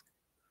pieces.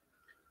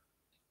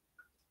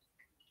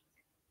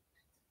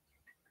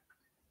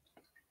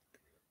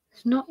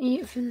 There's not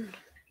even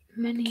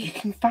many. You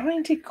can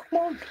find it, come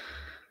on.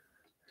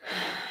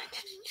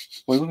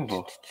 What are you looking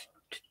for?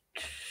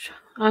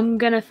 I'm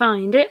gonna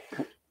find it.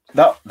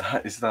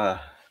 That is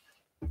there.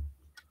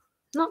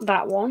 Not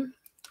that one,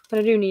 but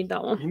I do need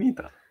that one. You need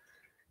that.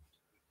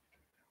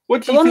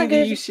 What do The you one think the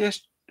that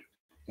UCS...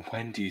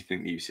 When do you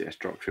think the UCS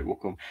drop trip will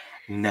come?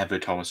 Never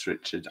Thomas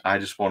Richard. I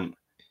just want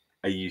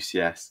a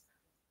UCS.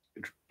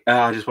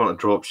 I just want a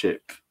drop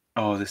ship.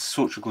 Oh, this is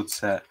such a good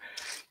set.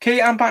 Okay,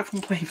 I'm back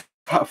from playing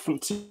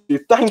Battlefront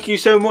 2. Thank you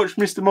so much,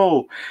 Mr.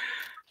 Mole,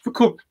 for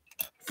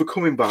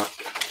coming back.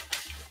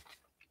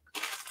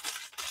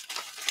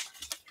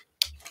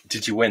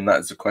 Did you win?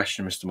 That's the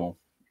question, Mr. Mole.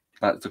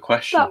 That's the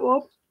question. That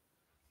one.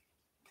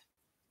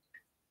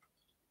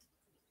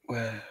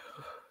 Where?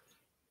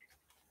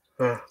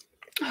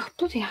 Oh,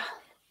 bloody hell.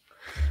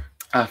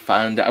 I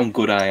found it. I'm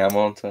good, I am,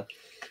 aren't I?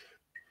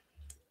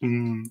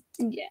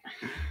 Yeah.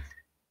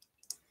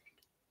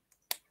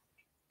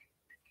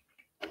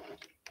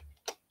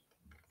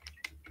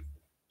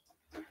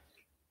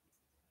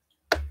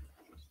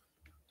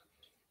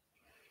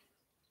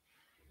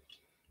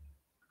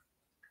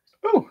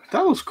 Oh,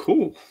 that was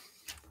cool.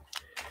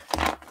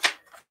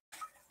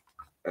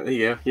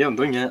 Yeah, I'm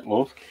doing it,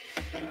 love.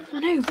 I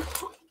know.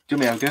 Do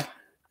me, I'll go.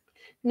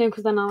 No,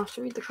 because then I'll have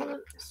to read the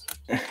comments.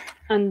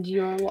 And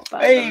you're a lot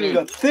better Hey, than we me.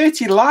 got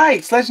 30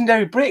 likes.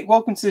 Legendary Brick,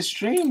 welcome to the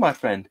stream, my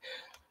friend.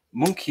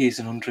 Monkey is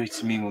an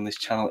underrated meme on this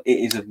channel. It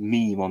is a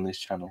meme on this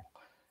channel.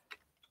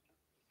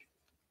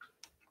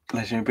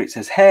 Legendary Brick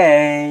says,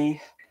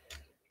 hey.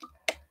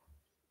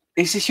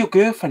 Is this your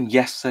girlfriend?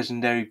 Yes,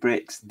 Legendary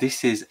Bricks.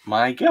 This is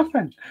my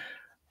girlfriend.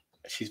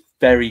 She's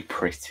very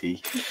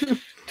pretty.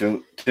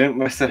 Don't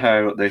mess with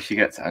her up, though she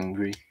gets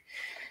angry.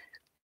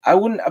 I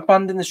wouldn't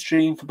abandon the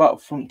stream for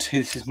Battlefront 2.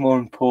 This is more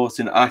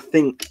important. I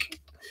think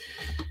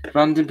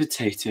Random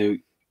Potato.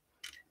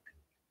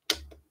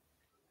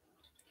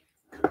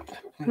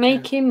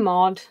 Make him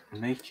mod.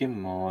 Make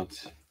him mod.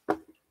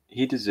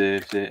 He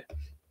deserves it.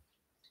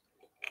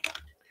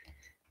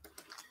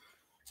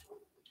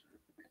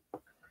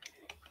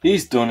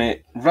 He's done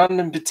it.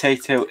 Random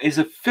Potato is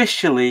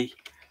officially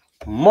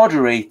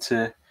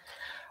moderator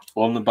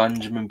on the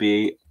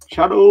BenjaminB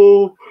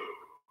channel.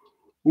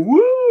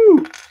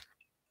 Woo!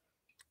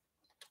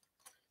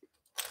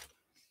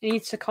 He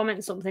needs to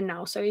comment something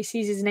now, so he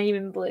sees his name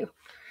in blue.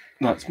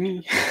 That's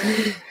me.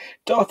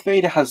 Darth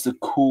Vader has the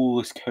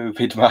coolest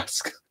COVID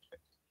mask.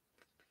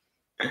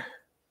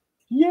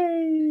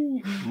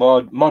 Yay!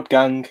 Mod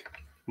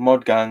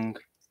gang.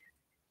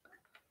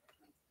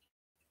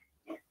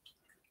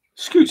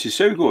 Scoots is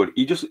so good.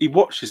 He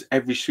watches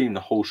every stream, the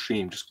whole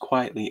stream, just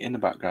quietly in the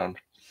background.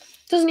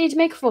 Doesn't need to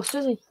make a fuss,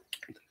 does he?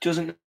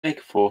 Doesn't make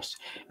a fuss.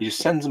 He just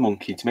sends a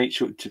monkey to make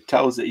sure to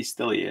tell us that he's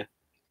still here.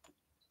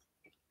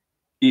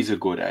 He's a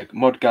good egg.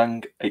 Mod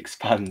gang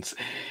expands.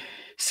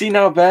 See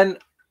now, Ben,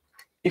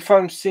 if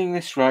I'm seeing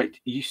this right,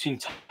 you seem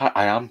tired.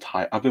 I am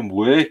tired. I've been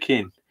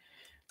working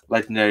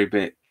Legendary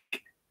Bit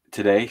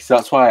today, so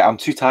that's why I'm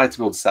too tired to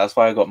be able to say. That's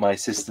why I got my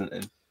assistant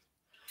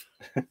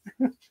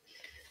in.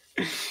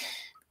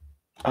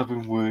 I've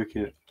been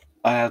working.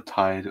 I am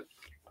tired.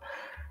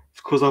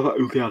 It's because I've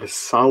only had a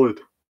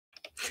salad.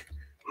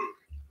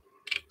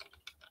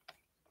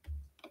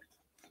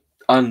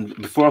 And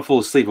before I fall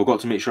asleep, I've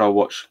got to make sure I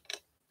watch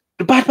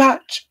The Bad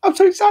Batch. I'm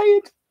so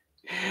excited.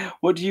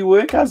 What do you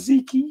work as,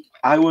 Zeke?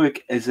 I work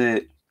as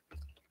a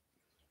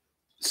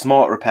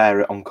smart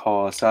repairer on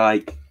cars. So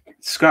like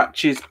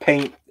scratches,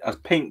 paint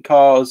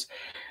cars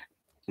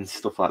and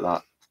stuff like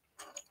that.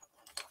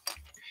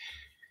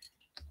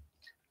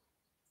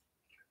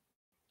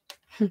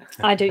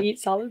 I don't eat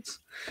salads.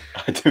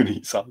 I don't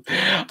eat salad.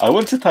 I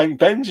want to thank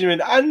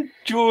Benjamin and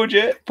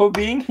Georgia for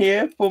being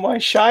here for my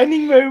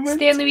shining moment. It's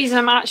the only reason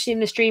I'm actually in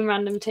the stream,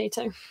 Random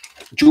Potato.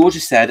 Georgia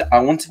said, I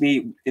want to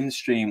be in the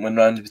stream when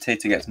Random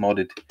Potato gets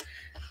modded.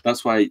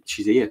 That's why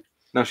she's here.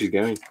 Now she's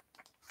going.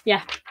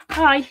 Yeah.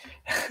 Hi.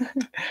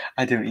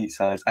 I don't eat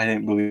salads. I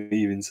don't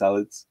believe in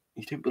salads.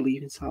 You don't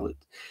believe in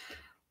salads?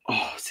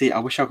 Oh, see, I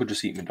wish I could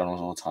just eat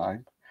McDonald's all the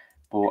time,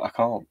 but I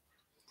can't.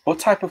 What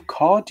type of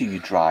car do you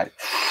drive?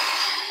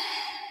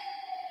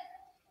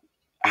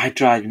 I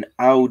drive an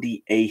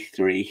Audi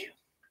A3,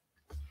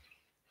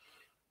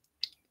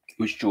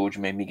 which George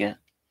made me get.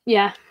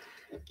 Yeah.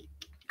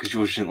 Because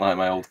George didn't like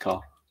my old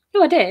car.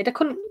 No, I did. I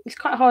couldn't. It's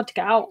quite hard to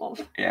get out of.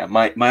 Yeah,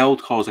 my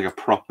old car was like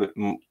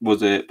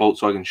was a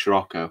Volkswagen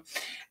Scirocco.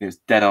 It was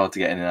dead hard to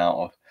get in and out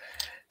of.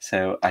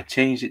 So I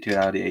changed it to an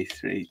Audi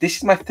A3. This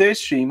is my third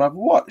stream I've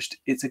watched.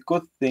 It's a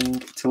good thing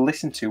to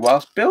listen to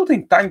whilst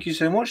building. Thank you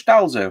so much,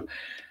 Dalzo.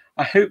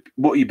 I hope,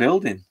 what are you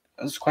building?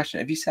 That's a question.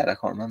 Have you said? I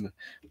can't remember.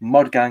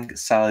 Mod gang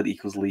salad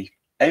equals leaf.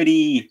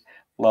 Odie.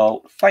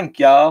 Lol. Thank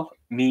y'all.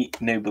 Me,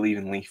 no believe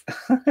in leaf.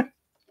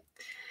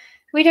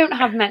 We don't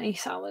have many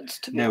salads,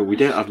 to be honest. We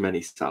don't have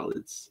many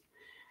salads.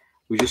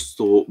 We just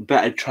thought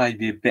better try to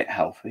be a bit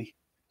healthy.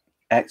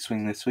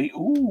 X-Wing this week.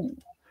 Ooh.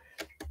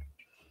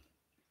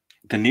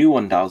 The new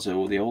one, Dalzo,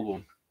 or the old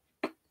one?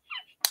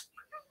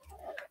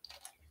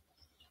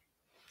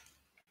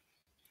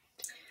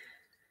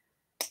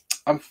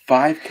 I'm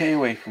 5k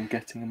away from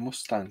getting a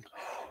Mustang.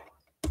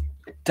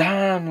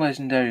 Damn,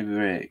 legendary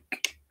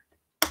brick.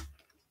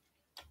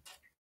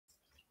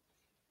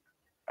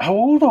 How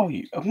old are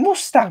you? A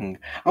Mustang?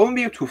 I wouldn't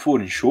be able to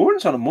afford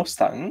insurance on a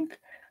Mustang.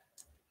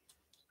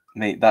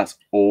 Mate, that's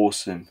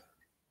awesome.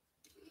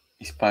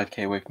 He's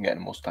 5k away from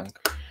getting a Mustang.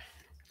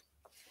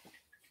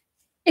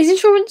 Is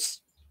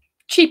insurance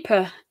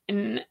cheaper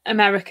in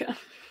America?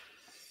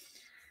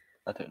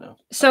 I don't know.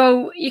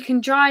 So you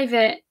can drive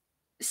it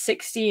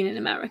 16 in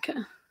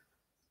America.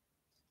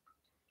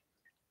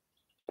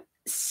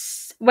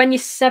 When you're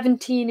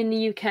 17 in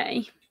the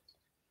UK,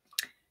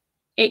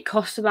 it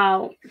costs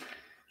about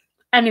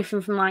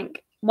anything from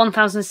like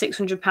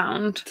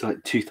 £1,600 to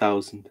like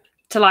 2,000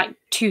 to like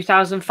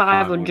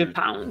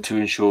 £2,500 to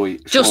insure you.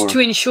 Just to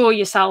insure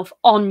yourself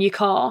on your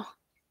car.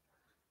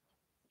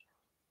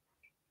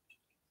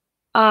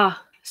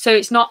 So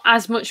it's not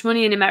as much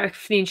money in America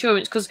for the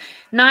insurance, because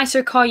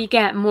nicer car you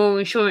get, more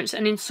insurance.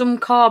 And in some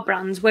car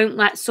brands won't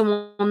let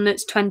someone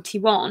that's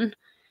 21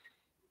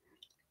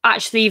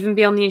 actually even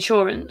be on the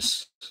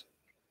insurance.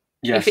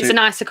 Yeah, if it's a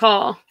nicer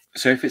car.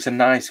 So if it's a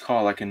nice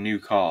car, like a new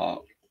car,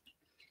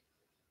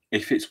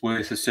 if it's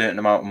worth a certain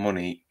amount of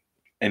money,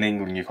 in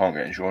England you can't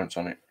get insurance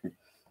on it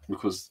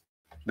because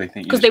they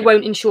think they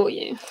won't insure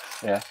you.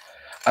 Yeah.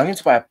 I'm going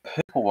to buy a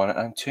purple one and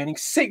I'm turning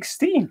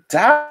 16.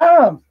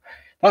 Damn!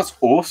 That's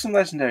awesome,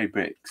 Legendary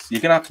Bricks. You're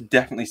going to have to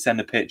definitely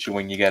send a picture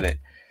when you get it.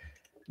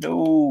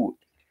 No,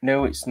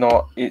 it's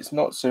not. It's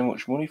not so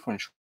much money for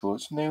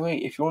insurance. No,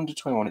 wait. If you're under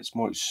 21, it's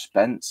more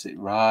expensive.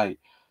 Right.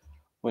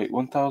 Wait,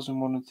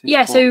 1,100.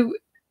 Yeah, so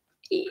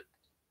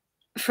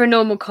for a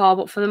normal car,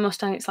 but for the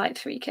Mustang, it's like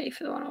 3k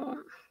for the one I want.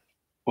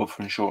 What,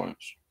 for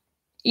insurance?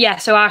 Yeah,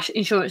 so our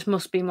insurance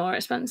must be more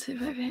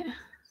expensive over here.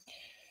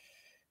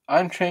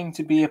 I'm training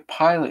to be a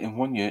pilot in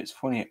 1 year. It's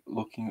funny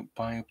looking at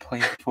buying a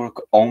plane for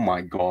oh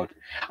my god.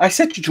 I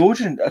said to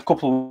Jordan a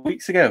couple of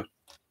weeks ago,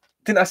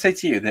 didn't I say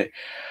to you that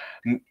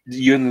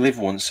you only live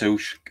once, so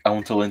I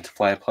want to learn to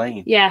fly a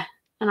plane? Yeah,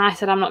 and I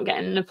said I'm not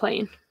getting in a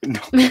plane.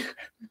 No.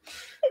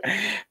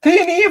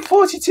 Pioneer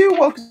 42,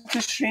 welcome to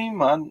the stream,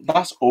 man.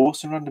 That's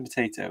awesome, Random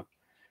Potato.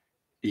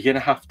 You're going to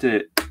have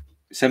to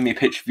send me a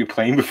picture of your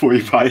plane before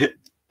you buy it.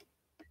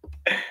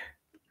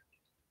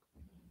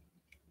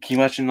 Can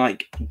you imagine,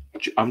 like,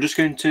 I'm just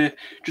going to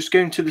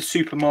the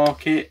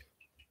supermarket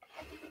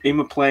in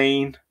my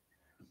plane.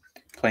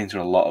 Planes are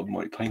a lot of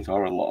money. Planes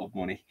are a lot of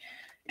money.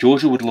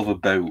 Georgia would love a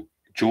boat.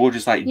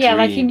 Georgia's like dream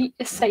like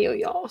a sail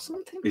yacht or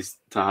something. Is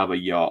to have a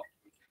yacht.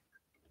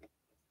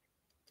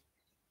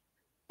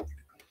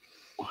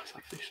 What is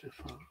that fish so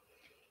far?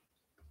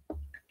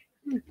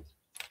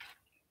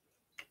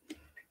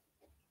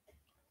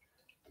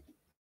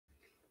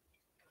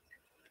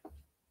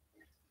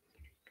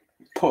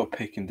 Put a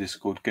pic in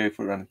Discord, go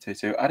for a random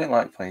potato. I don't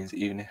like planes,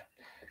 even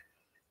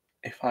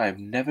if I have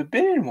never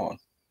been in one.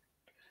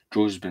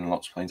 George has been in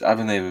lots of planes. I've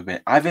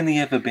only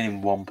ever been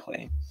in one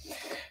plane.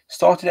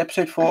 Started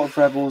episode 4 of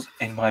Rebels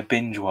in my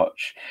binge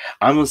watch.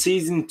 I'm on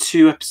season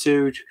 2,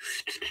 episode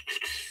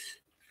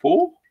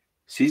 4?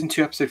 Season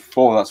 2, episode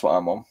 4, that's what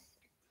I'm on.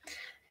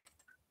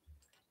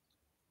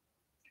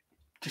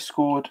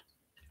 Discord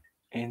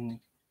in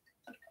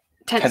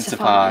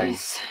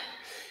Tensifies.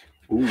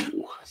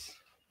 Ooh.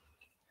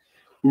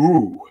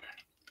 Ooh.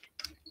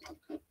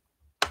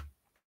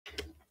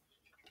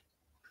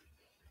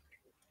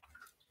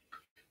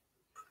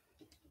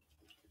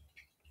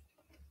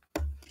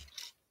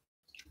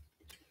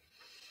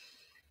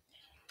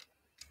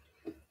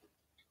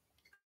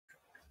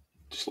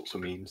 Just lots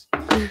of memes.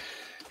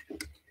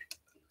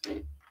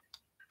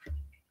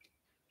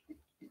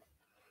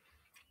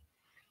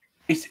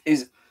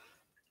 Is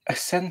a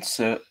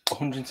sensor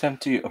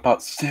 170 about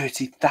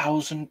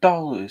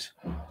 $30,000?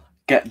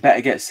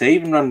 Get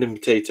saving, random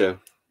potato.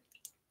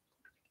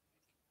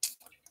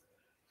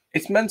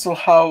 It's mental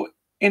how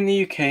in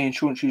the UK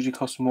insurance usually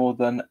costs more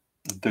than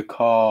the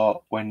car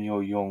when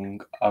you're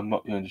young. I'm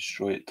not going to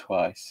destroy it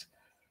twice.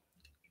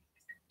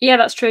 Yeah,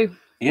 that's true.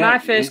 Yeah, my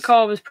first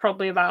car was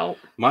probably about.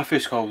 My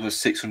first car was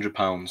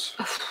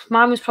 £600.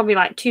 Mine was probably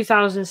like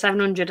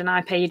 2,700, and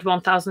I paid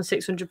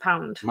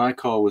 £1,600. My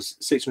car was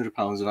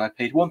 £600, and I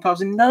paid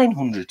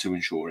 £1,900 to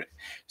insure it.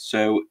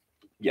 So,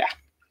 yeah,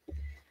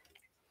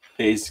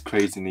 it is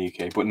crazy in the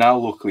UK. But now,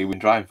 luckily, we've been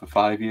driving for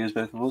 5 years,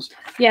 both of us.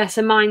 Yeah,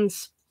 so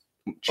mine's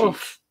cheap.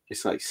 off.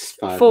 It's like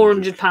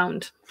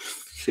 £400.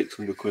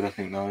 600 quid, I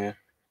think now. Yeah.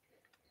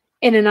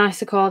 In a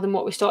nicer car than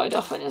what we started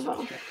off in as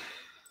well.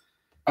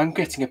 I'm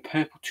getting a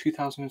purple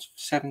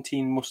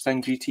 2017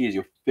 Mustang GT as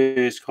your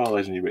first car,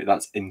 legendary.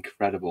 That's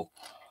incredible.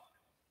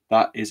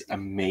 That is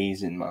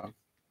amazing, man.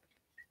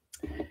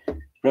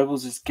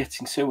 Rebels is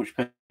getting so much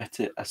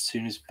better as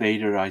soon as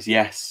Vader arrives.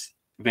 Yes,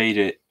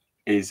 Vader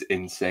is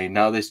insane.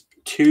 Now there's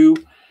two.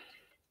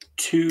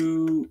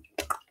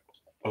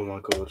 Oh my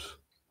god,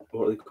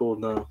 what are they called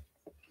now?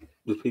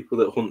 The people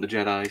that hunt the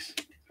Jedis.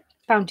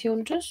 Bounty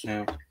hunters.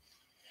 No,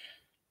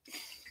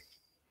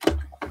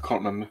 I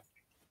can't remember.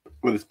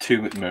 Well, there's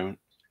two at the moment.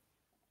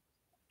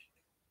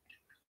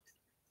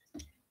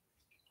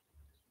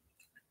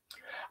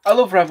 I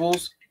love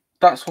Rebels.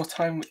 That's what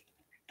I'm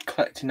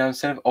collecting now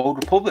instead of Old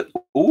Republic.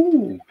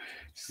 Ooh,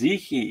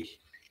 Zeke.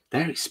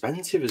 They're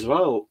expensive as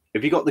well.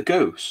 Have you got the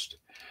Ghost?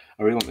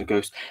 I really want the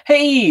Ghost.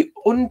 Hey,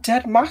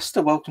 Undead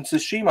Master, welcome to the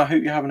stream. I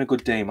hope you're having a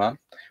good day, man.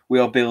 We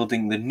are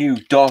building the new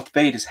Darth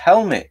Vaders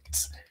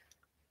helmet.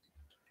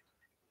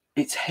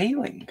 It's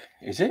hailing,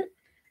 is it?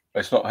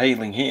 It's not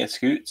hailing here,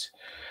 Scoots.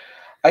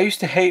 I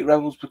used to hate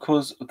Rebels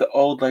because of the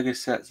old Lego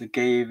sets. I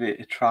gave it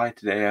a try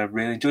today. I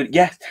really enjoyed it.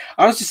 Yes,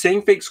 I was just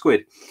saying, Fake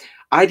Squid.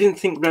 I didn't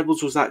think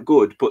Rebels was that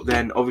good, but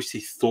then obviously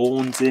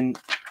Thrawn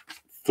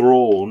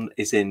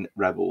is in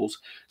Rebels.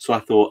 So I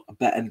thought I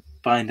better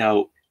find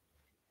out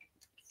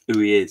who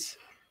he is.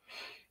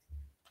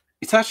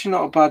 It's actually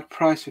not a bad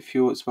price for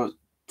fuel. It's about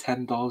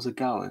 $10 a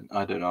gallon.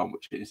 I don't know how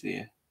much it is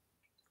here.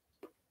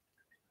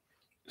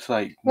 It's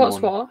like What's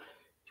what?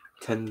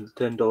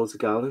 $10 a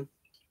gallon.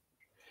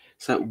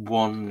 It's like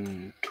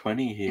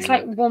 $1.20 here. It's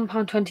like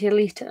 £1.20 a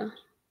litre.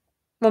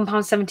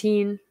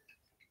 £1.17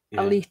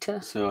 a litre.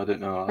 So I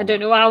don't know. I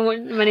don't know how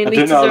many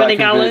litres are in a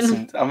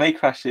gallon. I may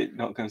crash it,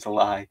 not going to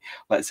lie.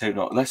 Let's hope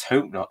not. Let's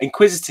hope not.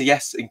 Inquisitor,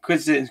 yes.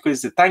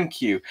 Inquisitor,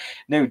 thank you.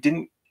 No,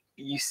 didn't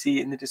you see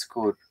it in the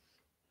Discord?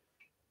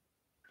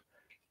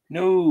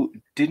 No,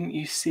 didn't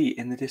you see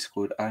in the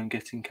Discord? I'm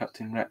getting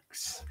Captain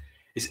Rex.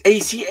 It's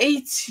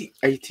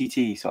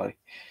ATT, sorry.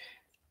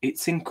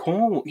 It's in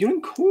Cornwall. You're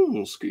in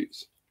Cornwall,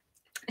 Scoots.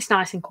 It's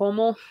nice in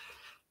Cornwall.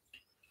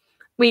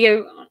 We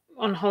go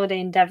on holiday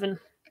in Devon.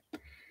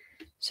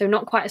 So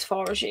not quite as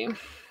far as you.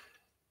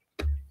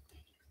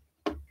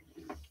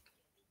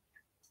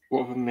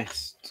 What have I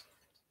missed?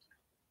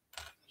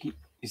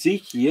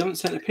 Zeke, you haven't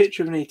sent a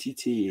picture of an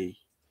ATT.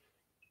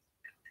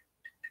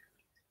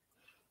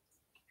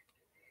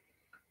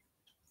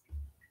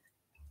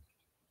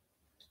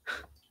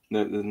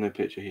 No, there's no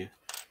picture here.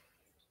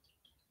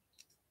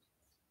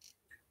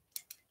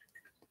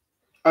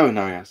 Oh,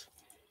 no, he has.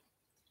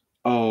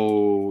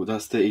 Oh,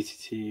 that's the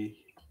ATT.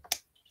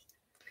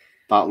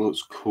 That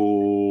looks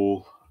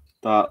cool.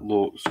 That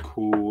looks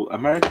cool.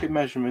 American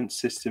measurement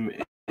system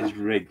is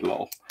rigged,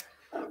 lol.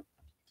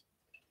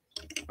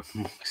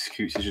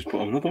 Excuse me, just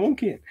put another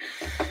monkey in.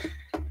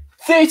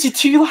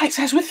 32 likes,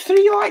 guys, with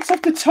 3 likes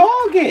off the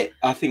target.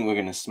 I think we're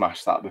going to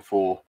smash that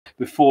before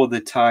the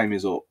time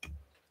is up.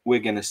 We're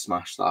going to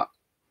smash that.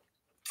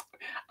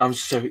 I'm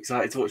so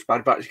excited to watch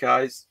Bad Batch,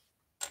 guys.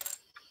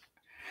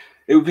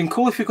 It would have been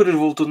cool if we could have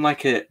all done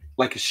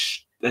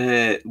watched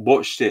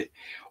it.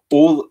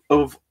 All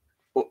of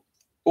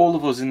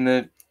us in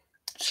the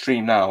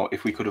stream now,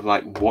 if we could have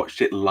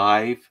watched it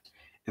live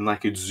in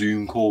a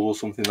Zoom call or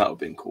something, that would have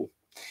been cool.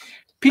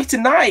 Peter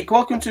Knight,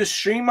 welcome to the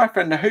stream, my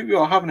friend. I hope you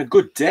are having a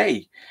good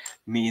day.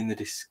 Me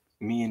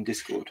in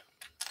Discord.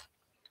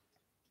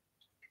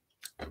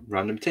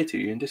 Random Potato,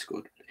 you in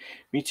Discord?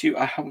 Me too.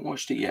 I haven't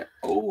watched it yet.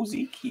 Oh,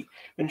 Zeke.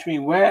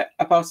 Benjamin,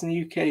 whereabouts in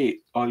the UK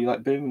are you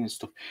Birmingham and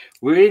stuff?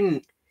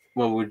 We're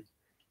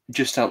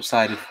just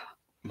outside of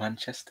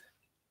Manchester.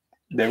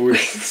 No, we're in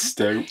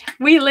Stoke.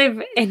 We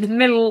live in the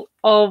middle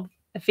of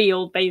a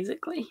field,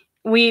 basically.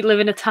 We live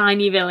in a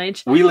tiny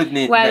village. We live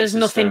near where there's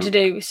nothing to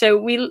do.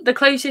 So the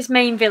closest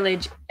main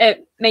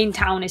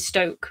town is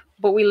Stoke,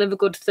 but we live a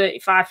good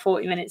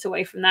 35-40 minutes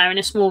away from there in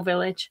a small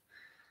village.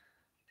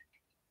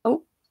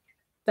 Oh,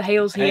 the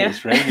hail's here.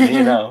 It's raining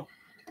here now.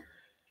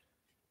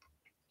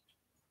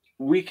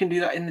 We can do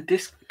that in the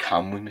disc.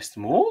 Can we, Mr.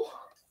 Moore?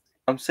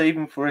 I'm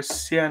saving for a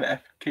Sian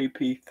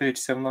FKP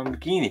 37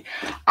 Lamborghini.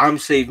 I'm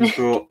saving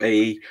for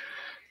a...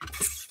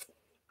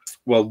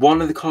 Well,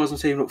 one of the cars I'm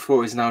saving up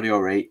for is an Audi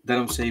R8. Then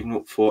I'm saving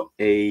up for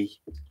a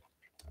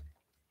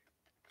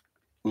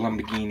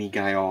Lamborghini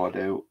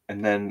Gallardo,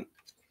 and then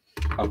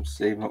I'm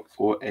saving up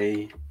for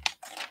I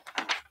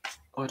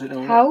don't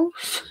know.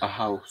 House? A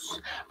house.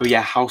 Oh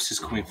yeah, house is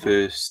coming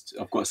first.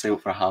 I've got to save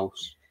up for a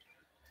house.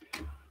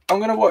 I'm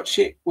going to watch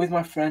it with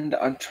my friend.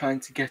 I'm trying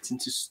to get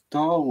into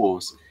Star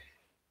Wars.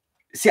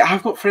 See,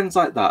 I've got friends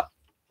like that.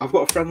 I've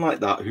got a friend like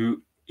that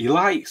who, he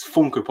likes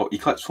Funko Pop. He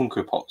collects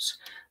Funko Pops.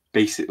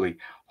 Basically,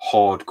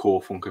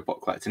 hardcore Funko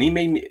Pop collecting. He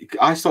made me,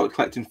 I started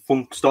collecting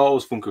Star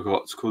Wars Funko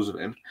Pops because of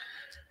him.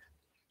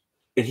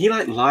 And he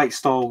likes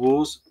Star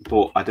Wars,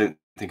 but I don't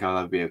think I'll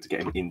ever be able to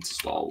get him into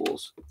Star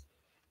Wars.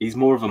 He's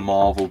more of a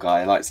Marvel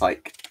guy. He likes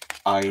like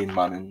Iron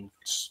Man and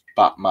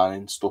Batman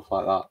and stuff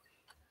like that.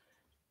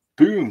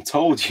 Boom,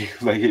 told you.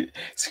 Like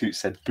Scoot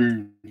said,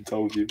 boom,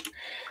 told you.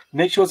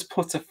 Make sure to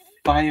put a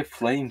fire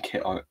flame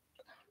kit on it.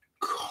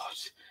 God.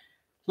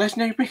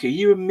 Legendary Brick, are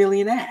you a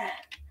millionaire?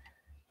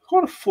 I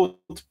can't afford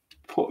to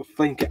put a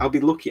flame kit. I'll be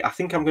lucky. I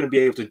think I'm going to be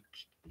able to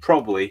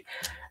probably,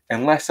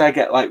 unless I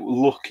get like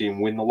lucky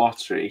and win the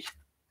lottery,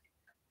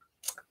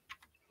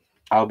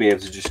 I'll be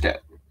able to just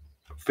get,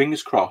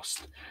 fingers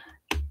crossed,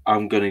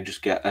 I'm going to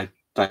just get a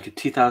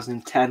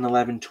 2010,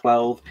 11,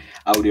 12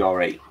 Audi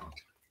R8.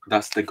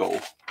 That's the goal.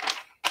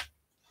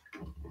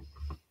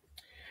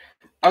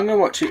 I'm going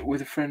to watch it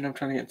with a friend. I'm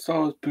trying to get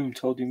Star Wars. Boom,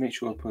 told you, make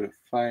sure I put it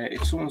fire.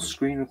 If someone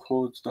screen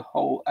records the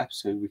whole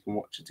episode, we can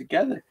watch it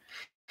together.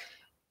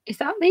 Is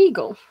that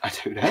legal? I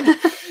don't know.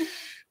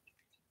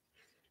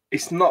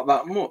 It's not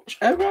that much.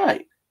 Oh,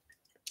 right.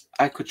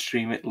 I could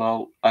stream it,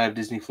 lol. I have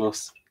Disney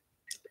Plus.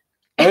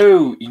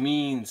 Oh, he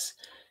means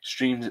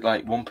streams it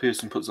like one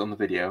person puts it on the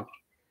video.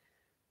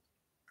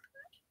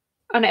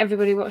 And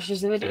everybody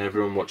watches the video. And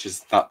everyone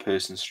watches that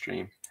person's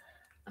stream.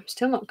 I'm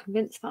still not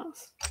convinced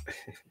that's...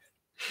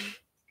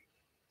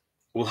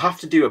 We'll have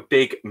to do a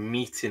big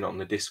meeting on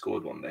the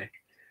Discord one day.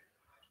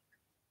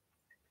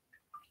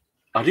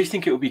 I do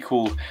think it would be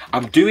cool.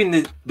 I'm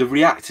doing the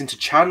reacting to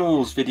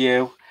channels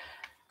video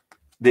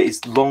that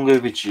is long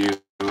overdue.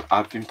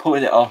 I've been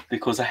putting it off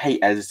because I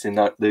hate editing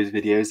those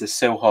videos. They're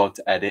so hard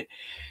to edit.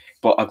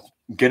 But I'm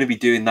going to be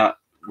doing that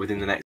within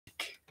the next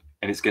week.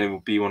 And it's going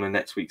to be one of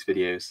next week's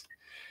videos.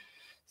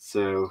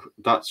 So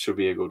that should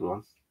be a good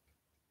one.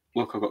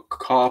 Look, I've got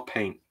car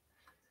paint.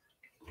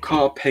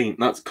 Car paint.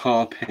 That's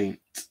car paint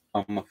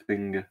on my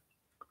finger.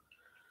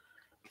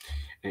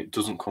 It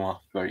doesn't come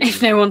off very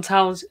If no one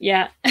tells,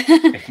 yeah.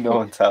 If no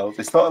one tells.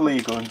 It's not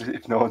illegal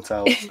if no one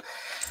tells.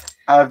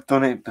 I've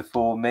done it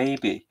before,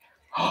 maybe.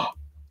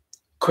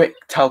 Quick,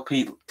 tell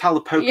people. Tell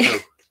the Poco. Yeah.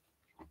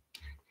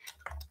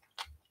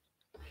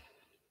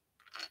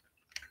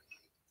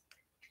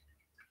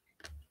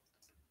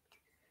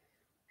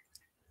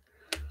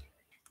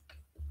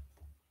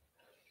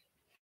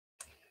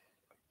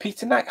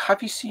 Peter Knight,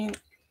 have you seen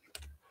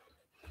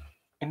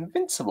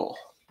Invincible?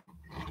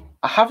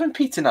 I haven't,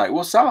 Peter Knight.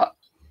 What's that?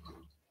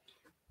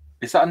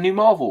 Is that a new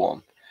Marvel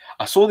one?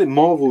 I saw that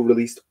Marvel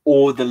released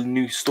all the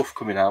new stuff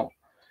coming out.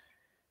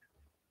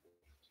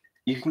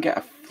 You can get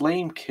a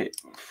flame kit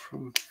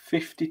from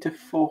 50 to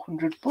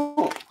 400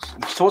 bucks.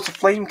 So what's a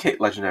flame kit,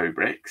 Legendary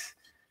Bricks?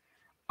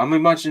 I'm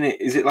imagining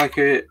it. Is it like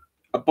a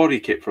body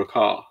kit for a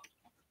car?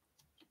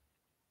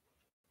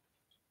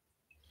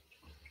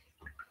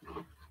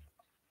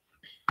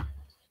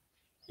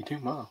 You're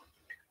doing well.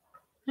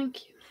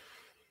 Thank you.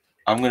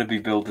 I'm going to be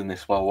building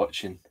this while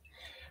watching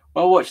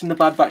the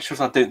Bad Batch,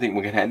 because I don't think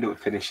we're going to end up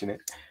finishing it.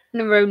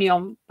 And we're only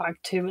on bag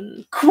 2.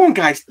 And... Come on,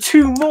 guys.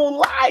 2 more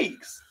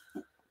likes.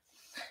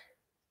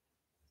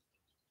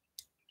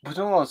 But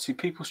don't want to see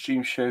people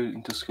stream shows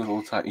in Discord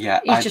all the time. Yeah,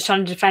 he's just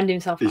trying to defend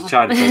himself. He's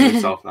trying to defend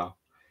himself now.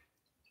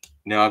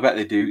 No, I bet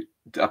they do.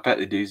 I bet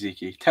they do,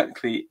 Ziki.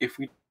 Technically, if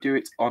we do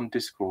it on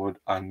Discord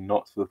and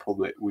not for the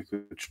public, we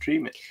could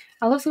stream it.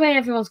 I love the way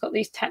everyone's got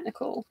these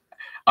technical.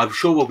 I'm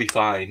sure we'll be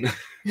fine.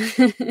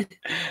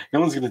 No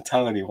one's going to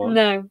tell anyone.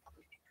 No.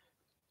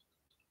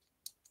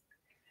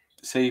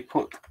 So you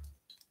put...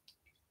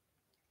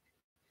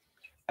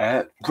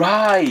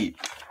 right!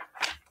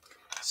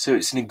 So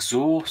it's an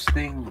exhaust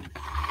thing.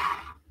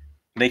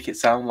 Make it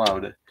sound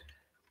louder.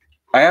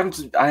 I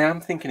am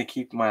thinking of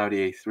keeping my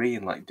Audi A3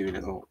 and like doing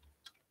it all.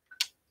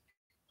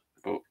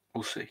 But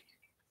we'll see.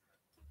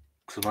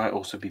 Because I might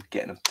also be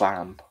getting a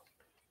BAM.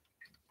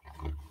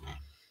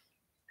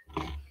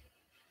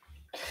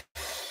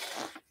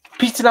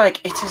 Peter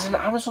Nike, it is an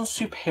Amazon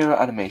superhero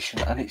animation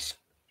and it's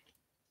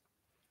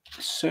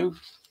so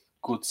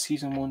good.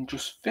 Season 1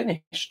 just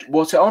finished.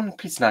 What's it on,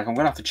 Peter Nike? I'm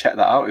going to have to check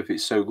that out if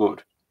it's so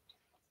good.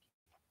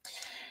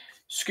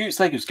 Scoots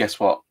Legos, guess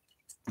what?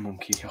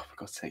 Monkey, oh for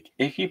God's sake.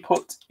 If you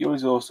put your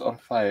exhaust on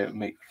fire,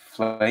 make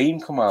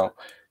flame come out.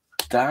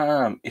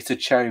 Damn, it's a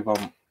cherry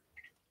bomb.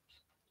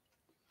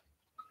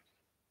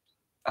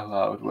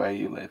 Allowed where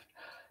you live.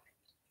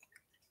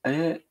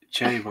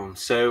 Cherry bomb.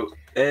 So,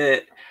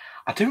 I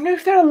don't know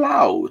if they're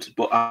allowed,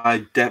 but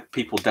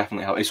people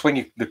definitely have. It's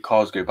when the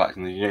cars go back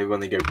and you know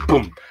when they go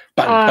boom,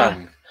 bang,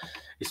 bang.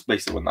 It's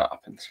basically when that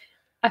happens.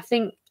 I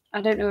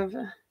don't know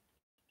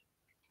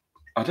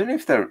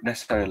if they're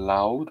necessarily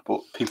allowed,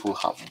 but people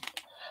have them.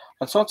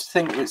 I'm starting to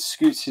think that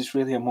Scoots is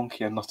really a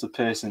monkey and not a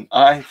person.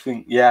 I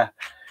think, yeah.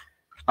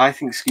 I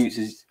think Scoots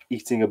is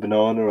eating a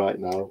banana right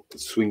now,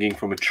 swinging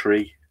from a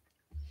tree.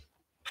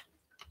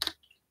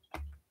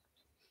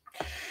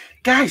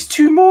 Guys,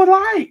 2 more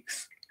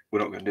likes. We're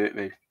not going to do it,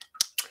 babe.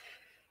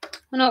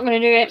 We're not going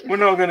to do it. We're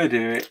not going to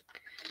do it.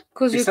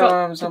 Because we've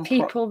got the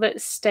people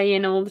that stay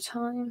in all the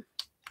time.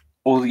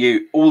 All the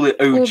OGs. All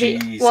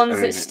the ones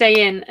that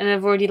stay in and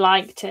have already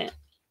liked it.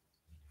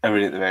 Are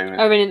in at the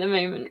moment. Are in at the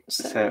moment.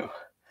 So.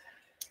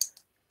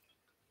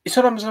 It's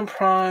on Amazon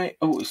Prime.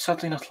 Oh, it's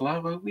sadly not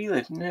allowed where we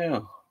live.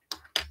 No.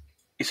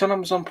 It's on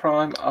Amazon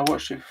Prime. I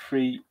watched it for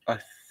free. I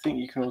think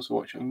you can also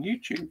watch it on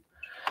YouTube.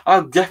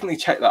 I'll definitely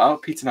check that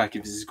out. Peter Nike,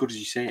 if it's as good as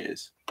you say it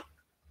is.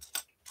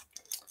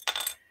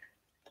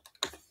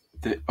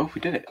 Oh, we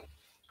did it.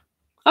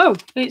 Oh,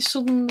 it's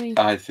suddenly...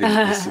 I think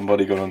there's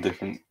somebody gone on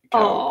different account.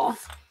 Oh.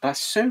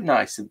 That's so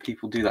nice that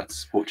people do that to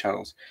support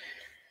channels.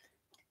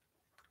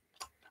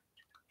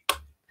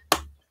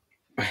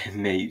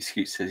 Mate,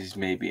 Scoot says he's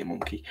maybe a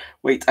monkey.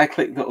 Wait, I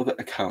clicked the other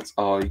accounts.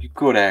 Oh, you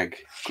good egg.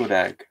 Good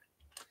egg.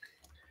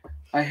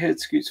 I heard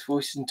Scoot's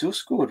voice in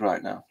Discord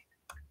right now.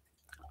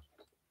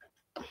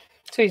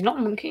 So he's not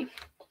a monkey.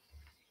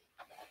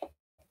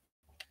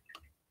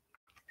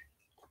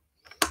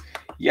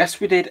 Yes,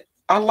 we did.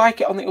 I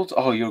like it on the ultra.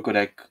 Oh, you're a good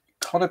egg.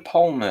 Connor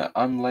Palmer.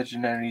 I'm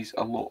legendaries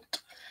a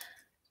lot.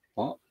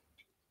 What?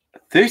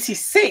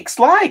 36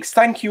 likes.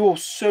 Thank you all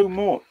so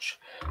much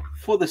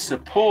for the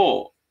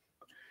support.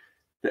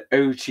 The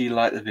OG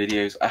like the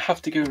videos. I have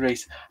to go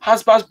race.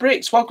 Hasbaz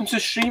Bricks, welcome to the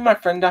stream, my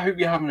friend. I hope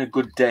you're having a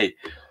good day.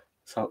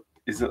 So,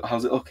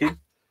 how's it looking?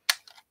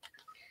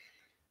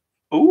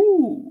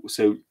 Oh,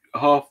 so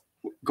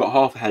got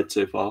half a head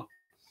so far.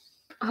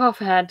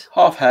 Half a head.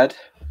 Half head.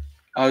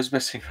 I was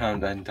messing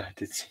around and I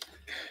did see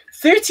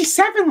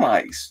 37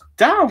 likes.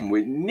 Damn,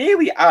 we're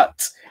nearly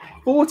at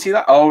 40.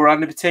 Oh,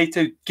 Random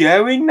Potato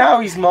going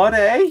now. He's mod,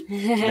 eh?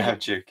 No, I'm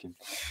joking.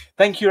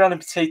 Thank you, Random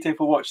Potato,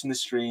 for watching the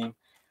stream.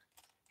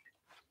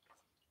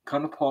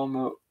 Connor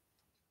Palmer.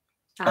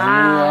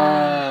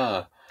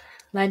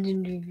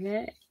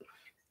 Legendary.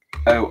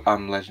 Oh,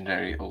 I'm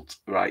legendary ult.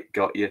 Right,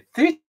 got you.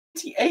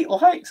 38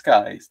 likes,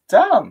 guys.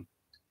 Damn.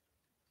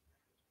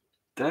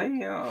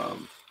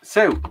 Damn.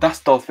 So, that's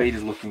Darth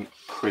Vaders looking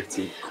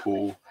pretty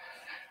cool.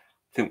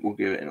 I think we'll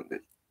give it a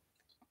bit.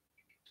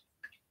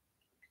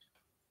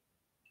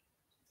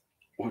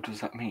 What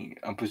does that mean?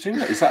 I'm presuming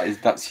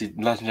that's your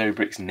legendary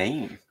brick's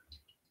name.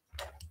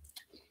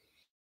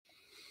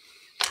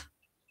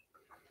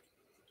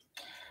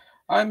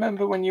 I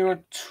remember when you were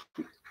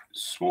a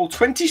small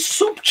 20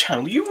 sub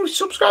channel. You were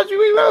subscribed to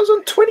me when I was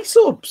on 20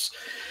 subs.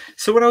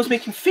 So when I was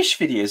making fish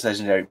videos,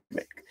 legendary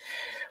brick.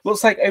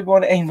 Looks like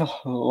everyone aimed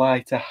a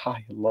lighter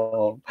high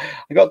long.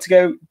 I got to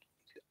go.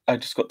 I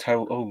just got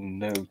terrible. Oh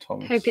no,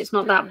 Thomas. Hope it's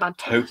not that bad,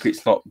 Thomas. Hope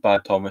it's not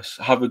bad, Thomas.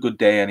 Have a good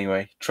day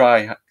anyway.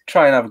 Try and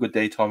have a good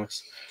day,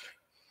 Thomas.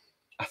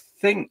 I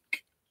think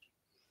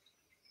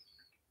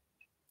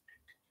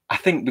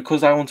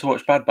because I want to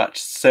watch Bad Batch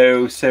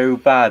so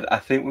bad, I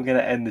think we're gonna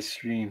end the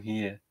stream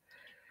here.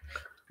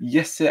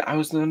 Yes, sir. I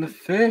was on the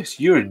first.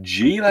 You're a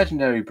G,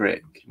 legendary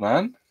brick,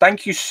 man.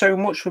 Thank you so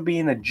much for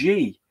being a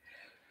G.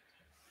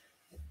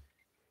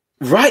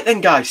 Right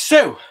then, guys.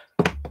 So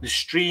the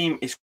stream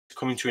is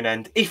coming to an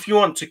end. If you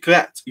want to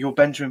get your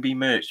BenjaminB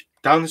merch,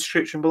 down in the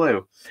description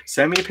below,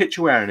 send me a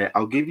picture wearing it.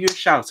 I'll give you a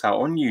shout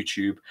out on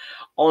YouTube,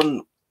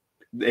 on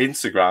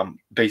Instagram,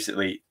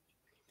 basically,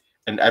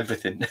 and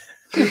everything.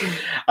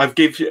 I've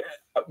given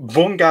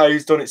one guy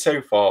who's done it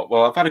so far.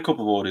 Well, I've had a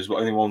couple of orders, but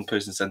only one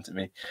person sent it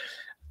me.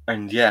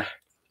 And yeah,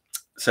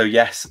 so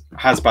yes,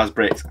 Hasbaz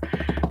Bricks.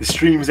 The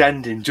stream's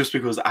ending just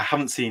because I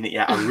haven't seen it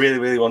yet. I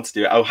really want to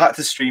do it. I had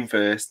to stream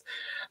first.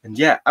 And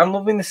yeah, I'm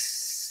loving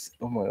this.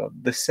 Oh my god,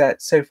 the set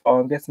so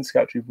far. I'm getting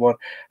Scout 1.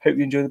 Hope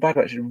you enjoy the Bad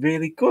Batch. It's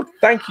really good.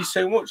 Thank you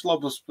so much,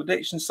 Lobos.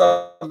 Prediction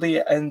sadly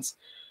it ends.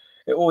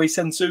 It always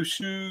ends so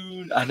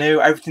soon. I know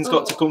everything's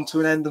got to come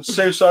to an end. I'm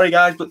so sorry,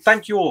 guys, but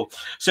thank you all.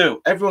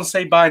 So everyone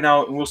say bye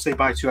now, and we'll say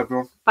bye to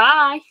everyone.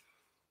 Bye.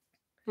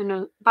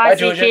 Bye,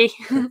 Zeke.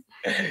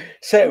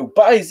 So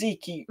bye,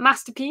 Zeke.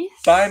 Masterpiece.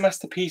 Bye,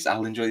 Masterpiece.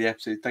 I'll enjoy the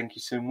episode. Thank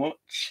you so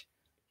much.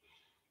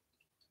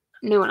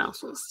 No one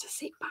else wants to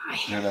say bye.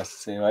 No one else to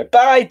say bye.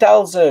 Bye,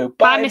 Dalzo.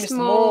 Bye, Mr.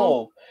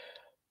 Moore.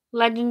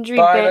 Legendary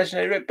Bye, Bit.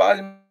 Legendary Bit.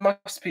 Bye,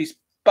 Masterpiece.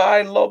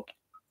 Bye,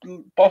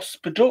 Boss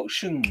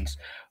Productions.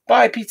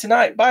 Bye, Peter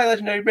Knight. Bye,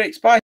 Legendary Bricks.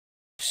 Bye.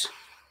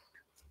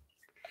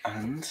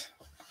 And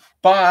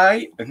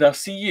bye. And I'll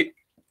see you.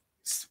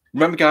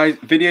 Remember, guys,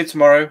 video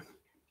tomorrow.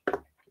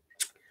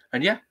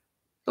 And yeah.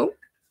 Oh.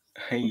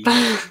 Hey.